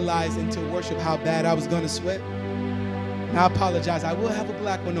didn't realize until worship how bad I was going to sweat. And I apologize. I will have a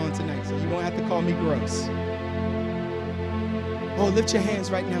black one on tonight, so you won't have to call me gross. Oh, lift your hands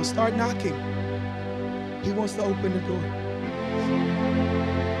right now. Start knocking. He wants to open the door.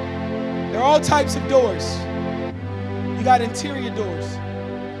 There are all types of doors. You got interior doors.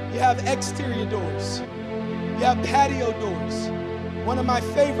 You have exterior doors. You have patio doors. One of my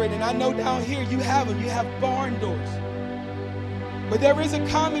favorite, and I know down here you have them. You have barn doors. But there is a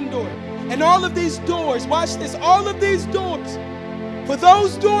common door. And all of these doors, watch this, all of these doors, for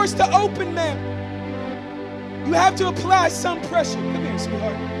those doors to open, ma'am, you have to apply some pressure. Come here,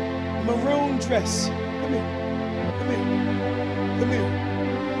 sweetheart. Maroon dress. Come here. Come here. Come here.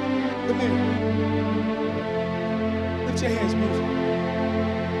 Come here. Lift your hands, beautiful.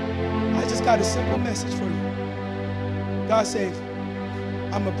 I just got a simple message for you. God says,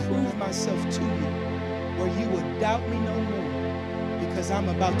 I'm going to prove myself to you where you will doubt me no more, because I'm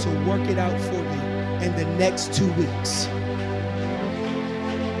about to work it out for you in the next 2 weeks.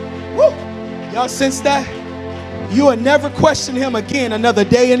 Woo! Y'all sense that? You will never question him again another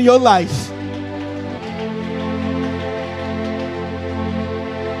day in your life.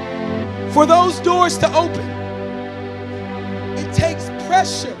 For those doors to open, it takes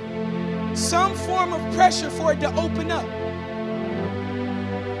pressure, some form of pressure for it to open up.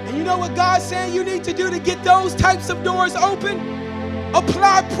 And you know what God's saying you need to do to get those types of doors open?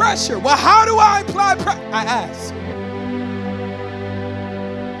 Apply pressure. Well, how do I apply pressure? I ask.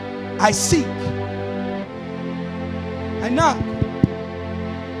 I seek. I knock.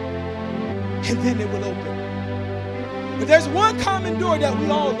 And then it will open. But there's one common door that we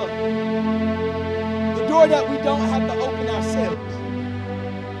all love. The door that we don't have to open ourselves.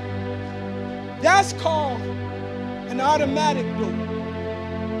 That's called an automatic door.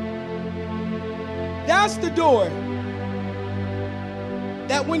 That's the door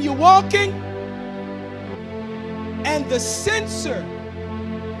that when you're walking and the sensor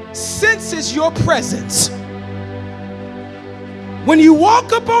senses your presence. When you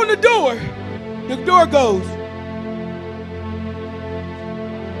walk up on the door goes.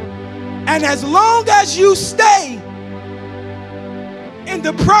 And as long as you stay in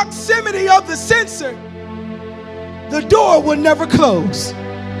the proximity of the sensor, the door will never close.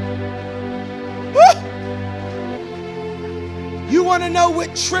 Woo! You want to know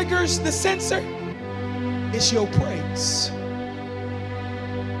what triggers the sensor? It's your praise.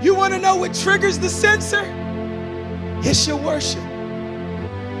 You want to know what triggers the sensor? It's your worship.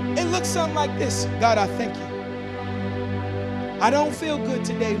 It looks something like this. God, I thank you. I don't feel good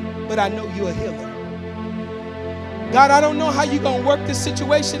today, but I know you're a healer. God, I don't know how you're going to work this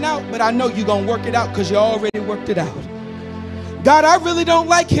situation out, but I know you're going to work it out because you already worked it out. God, I really don't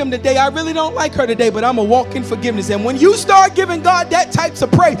like him today. I really don't like her today, but I'm going to walk in forgiveness. And when you start giving God that types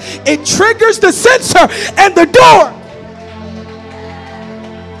of praise, it triggers the sensor and the door.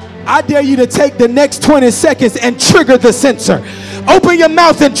 I dare you to take the next 20 seconds and trigger the sensor. Open your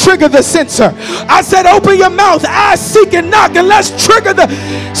mouth and trigger the sensor. I said open your mouth, ask, seek, and knock, and let's trigger the...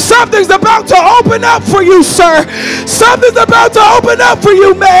 Something's about to open up for you, sir. Something's about to open up for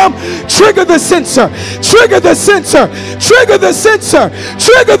you, ma'am. Trigger the sensor. Trigger the sensor. Trigger the sensor.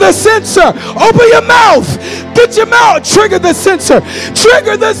 Trigger the sensor. Open your mouth. Get your mouth. Trigger the sensor.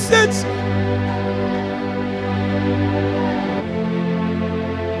 Trigger the sensor.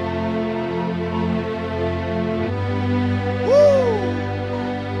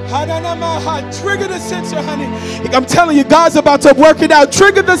 Trigger the sensor, honey. I'm telling you, God's about to work it out.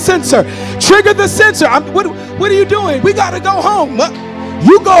 Trigger the sensor. Trigger the sensor. What are you doing? We got to go home.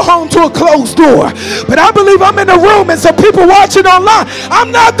 You go home to a closed door. But I believe I'm in the room and some people watching online.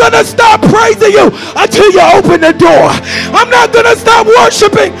 I'm not going to stop praising you until you open the door. I'm not going to stop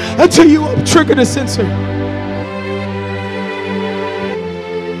worshiping until you trigger the sensor.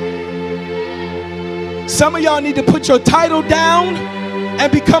 Some of y'all need to put your title down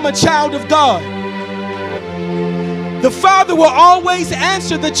and become a child of God. The Father will always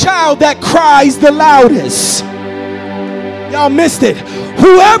answer the child that cries the loudest. Y'all missed it.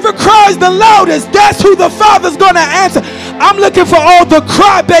 Whoever cries the loudest, that's who the Father's going to answer. I'm looking for all the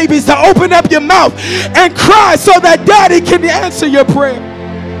crybabies to open up your mouth and cry so that Daddy can answer your prayer.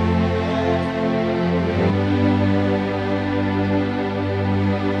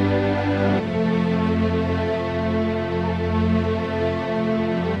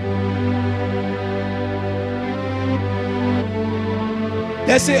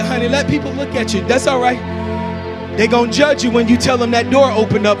 That's it, honey. Let people look at you. That's all right. They're going to judge you when you tell them that door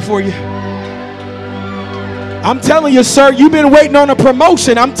opened up for you. I'm telling you, sir, you've been waiting on a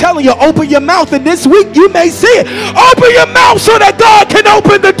promotion. I'm telling you, open your mouth, and this week you may see it. Open your mouth so that God can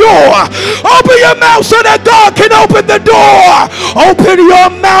open the door. Open your mouth so that God can open the door. Open your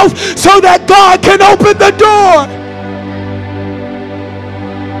mouth so that God can open the door.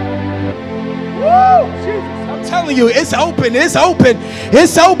 Woo, Jesus. I'm telling you, it's open, it's open,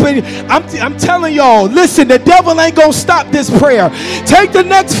 it's open. I'm telling y'all, listen, the devil ain't gonna stop this prayer. Take the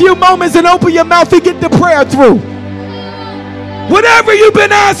next few moments and open your mouth and get the prayer through. Whatever you've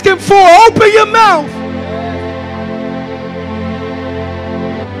been asking for, open your mouth.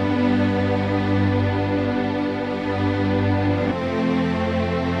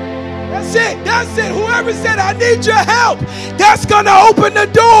 That's it, that's it. Whoever said, I need your help, that's gonna open the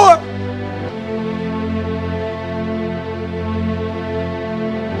door.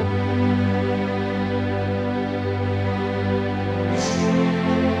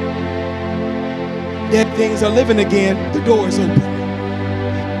 Dead things are living again. The door is open.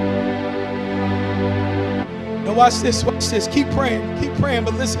 Now watch this, watch this. Keep praying,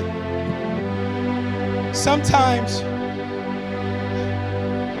 but listen. Sometimes,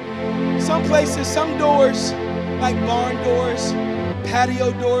 some places, some doors, like barn doors,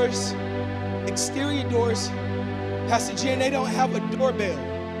 patio doors, exterior doors, Pastor Jen, they don't have a doorbell.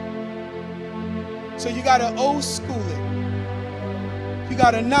 So you gotta old school it. You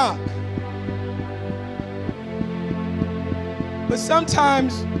gotta knock. But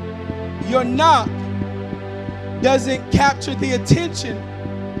sometimes your knock doesn't capture the attention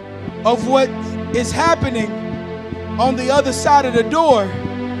of what is happening on the other side of the door,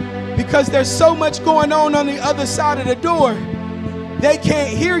 because there's so much going on the other side of the door, they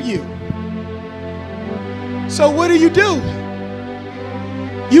can't hear you. So what do?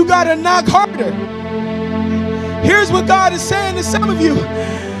 You gotta knock harder. Here's what God is saying to some of you.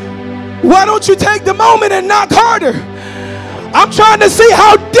 Why don't you take the moment and knock harder? I'm trying to see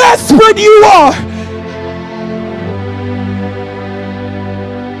how desperate you are.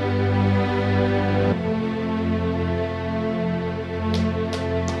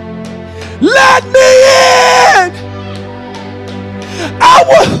 Let me in.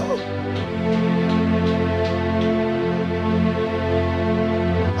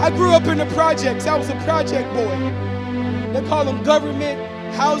 I grew up in the projects. I was a project boy. They call them government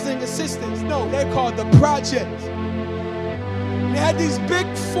housing assistants. No, they're called the projects. They had these big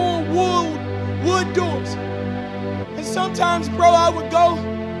full wood doors. And sometimes, bro, I would go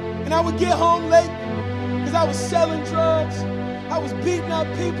and I would get home late because I was selling drugs. I was beating up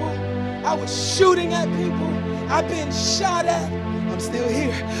people. I was shooting at people. I've been shot at. I'm still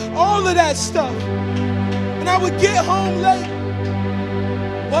here. All of that stuff. And I would get home late.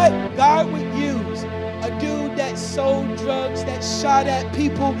 But God would use a dude that sold drugs, that shot at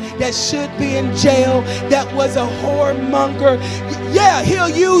people, that should be in jail, that was a whoremonger. Yeah, he'll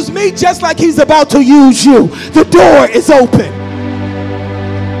use me just like he's about to use you. The door is open.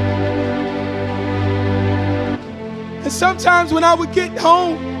 And sometimes when I would get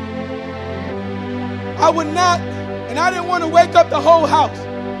home, I would knock, and I didn't want to wake up the whole house.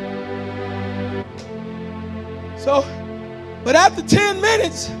 So, but after 10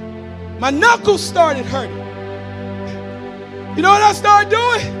 minutes, my knuckles started hurting. You know what I started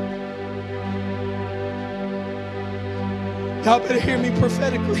doing? Y'all better hear me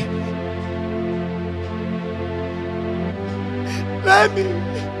prophetically. Let me.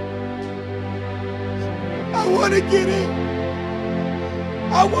 I want to get in.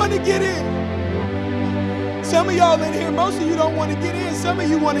 I want to get in. Some of y'all in here, most of you don't want to get in. Some of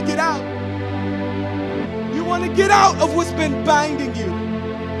you want to get out. You want to get out of what's been binding you.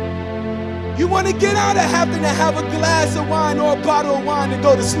 You want to get out of having to have a glass of wine or a bottle of wine to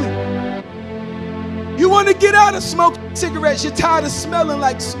go to sleep. You want to get out of smoking cigarettes. You're tired of smelling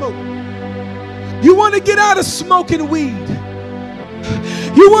like smoke. You want to get out of smoking weed.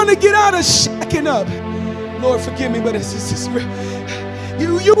 You want to get out of shacking up. Lord, forgive me, but it's just real.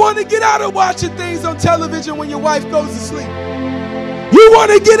 You want to get out of watching things on television when your wife goes to sleep. You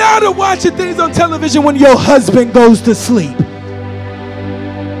want to get out of watching things on television when your husband goes to sleep.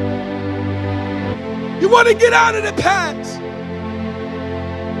 You want to get out of the past.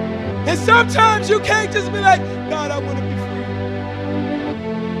 And sometimes you can't just be like, God, I want to be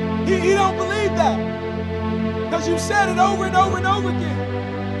free. He don't believe that. Because you said it over and over and over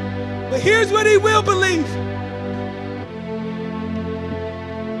again. But here's what he will believe.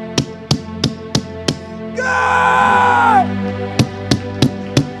 God,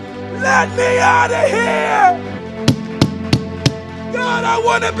 let me out of here. God, I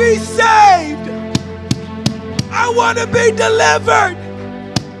want to be saved. I want to be delivered.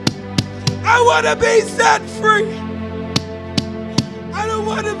 I want to be set free. I don't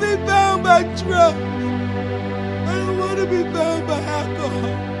want to be bound by drugs. I don't want to be bound by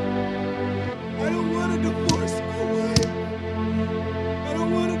alcohol. I don't want to divorce my wife. I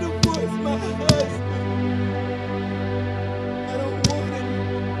don't want to divorce my husband. I don't want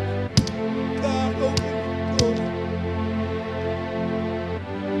it. God, open the door.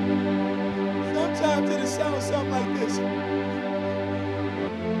 Sometimes it'll sound something like this.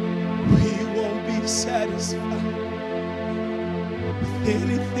 We won't be satisfied with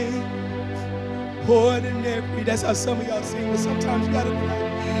anything ordinary. That's how some of y'all sing, but sometimes you gotta be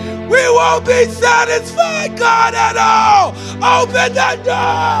like, we won't be satisfied, God, at all. Open the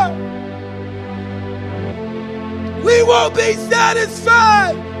door. We won't be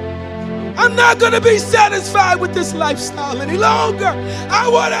satisfied. I'm not gonna be satisfied with this lifestyle any longer. I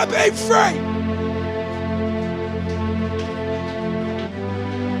wanna be free.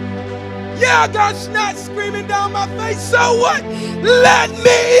 Yeah, I got snot screaming down my face. So what? Let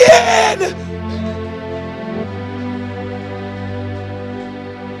me in.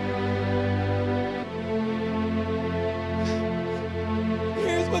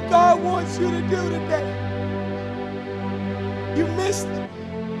 Here's what God wants you to do today. You missed it.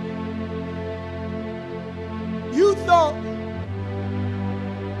 You thought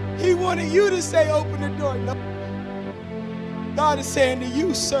He wanted you to say, open the door. No. God is saying to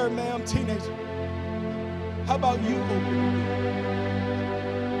you, sir, ma'am, teenager, how about you open the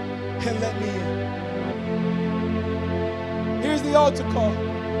door and let me in? Here's the altar call.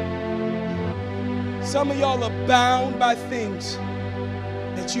 Some of y'all are bound by things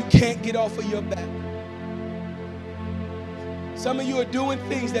that you can't get off of your back. Some of you are doing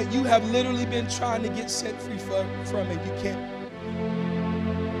things that you have literally been trying to get set free from and you can't.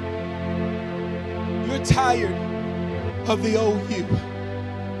 You're tired of the old you.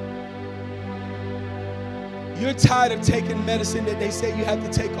 You're tired of taking medicine that they say you have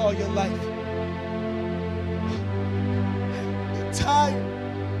to take all your life. You're tired.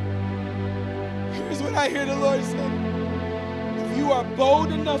 Here's what I hear the Lord say. If you are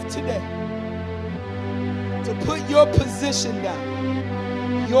bold enough today to put your position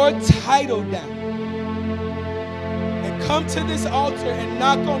down, your title down, and come to this altar and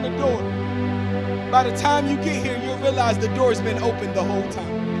knock on the door, by the time you get here, you'll realize the door's been open the whole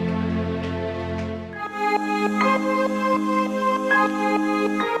time.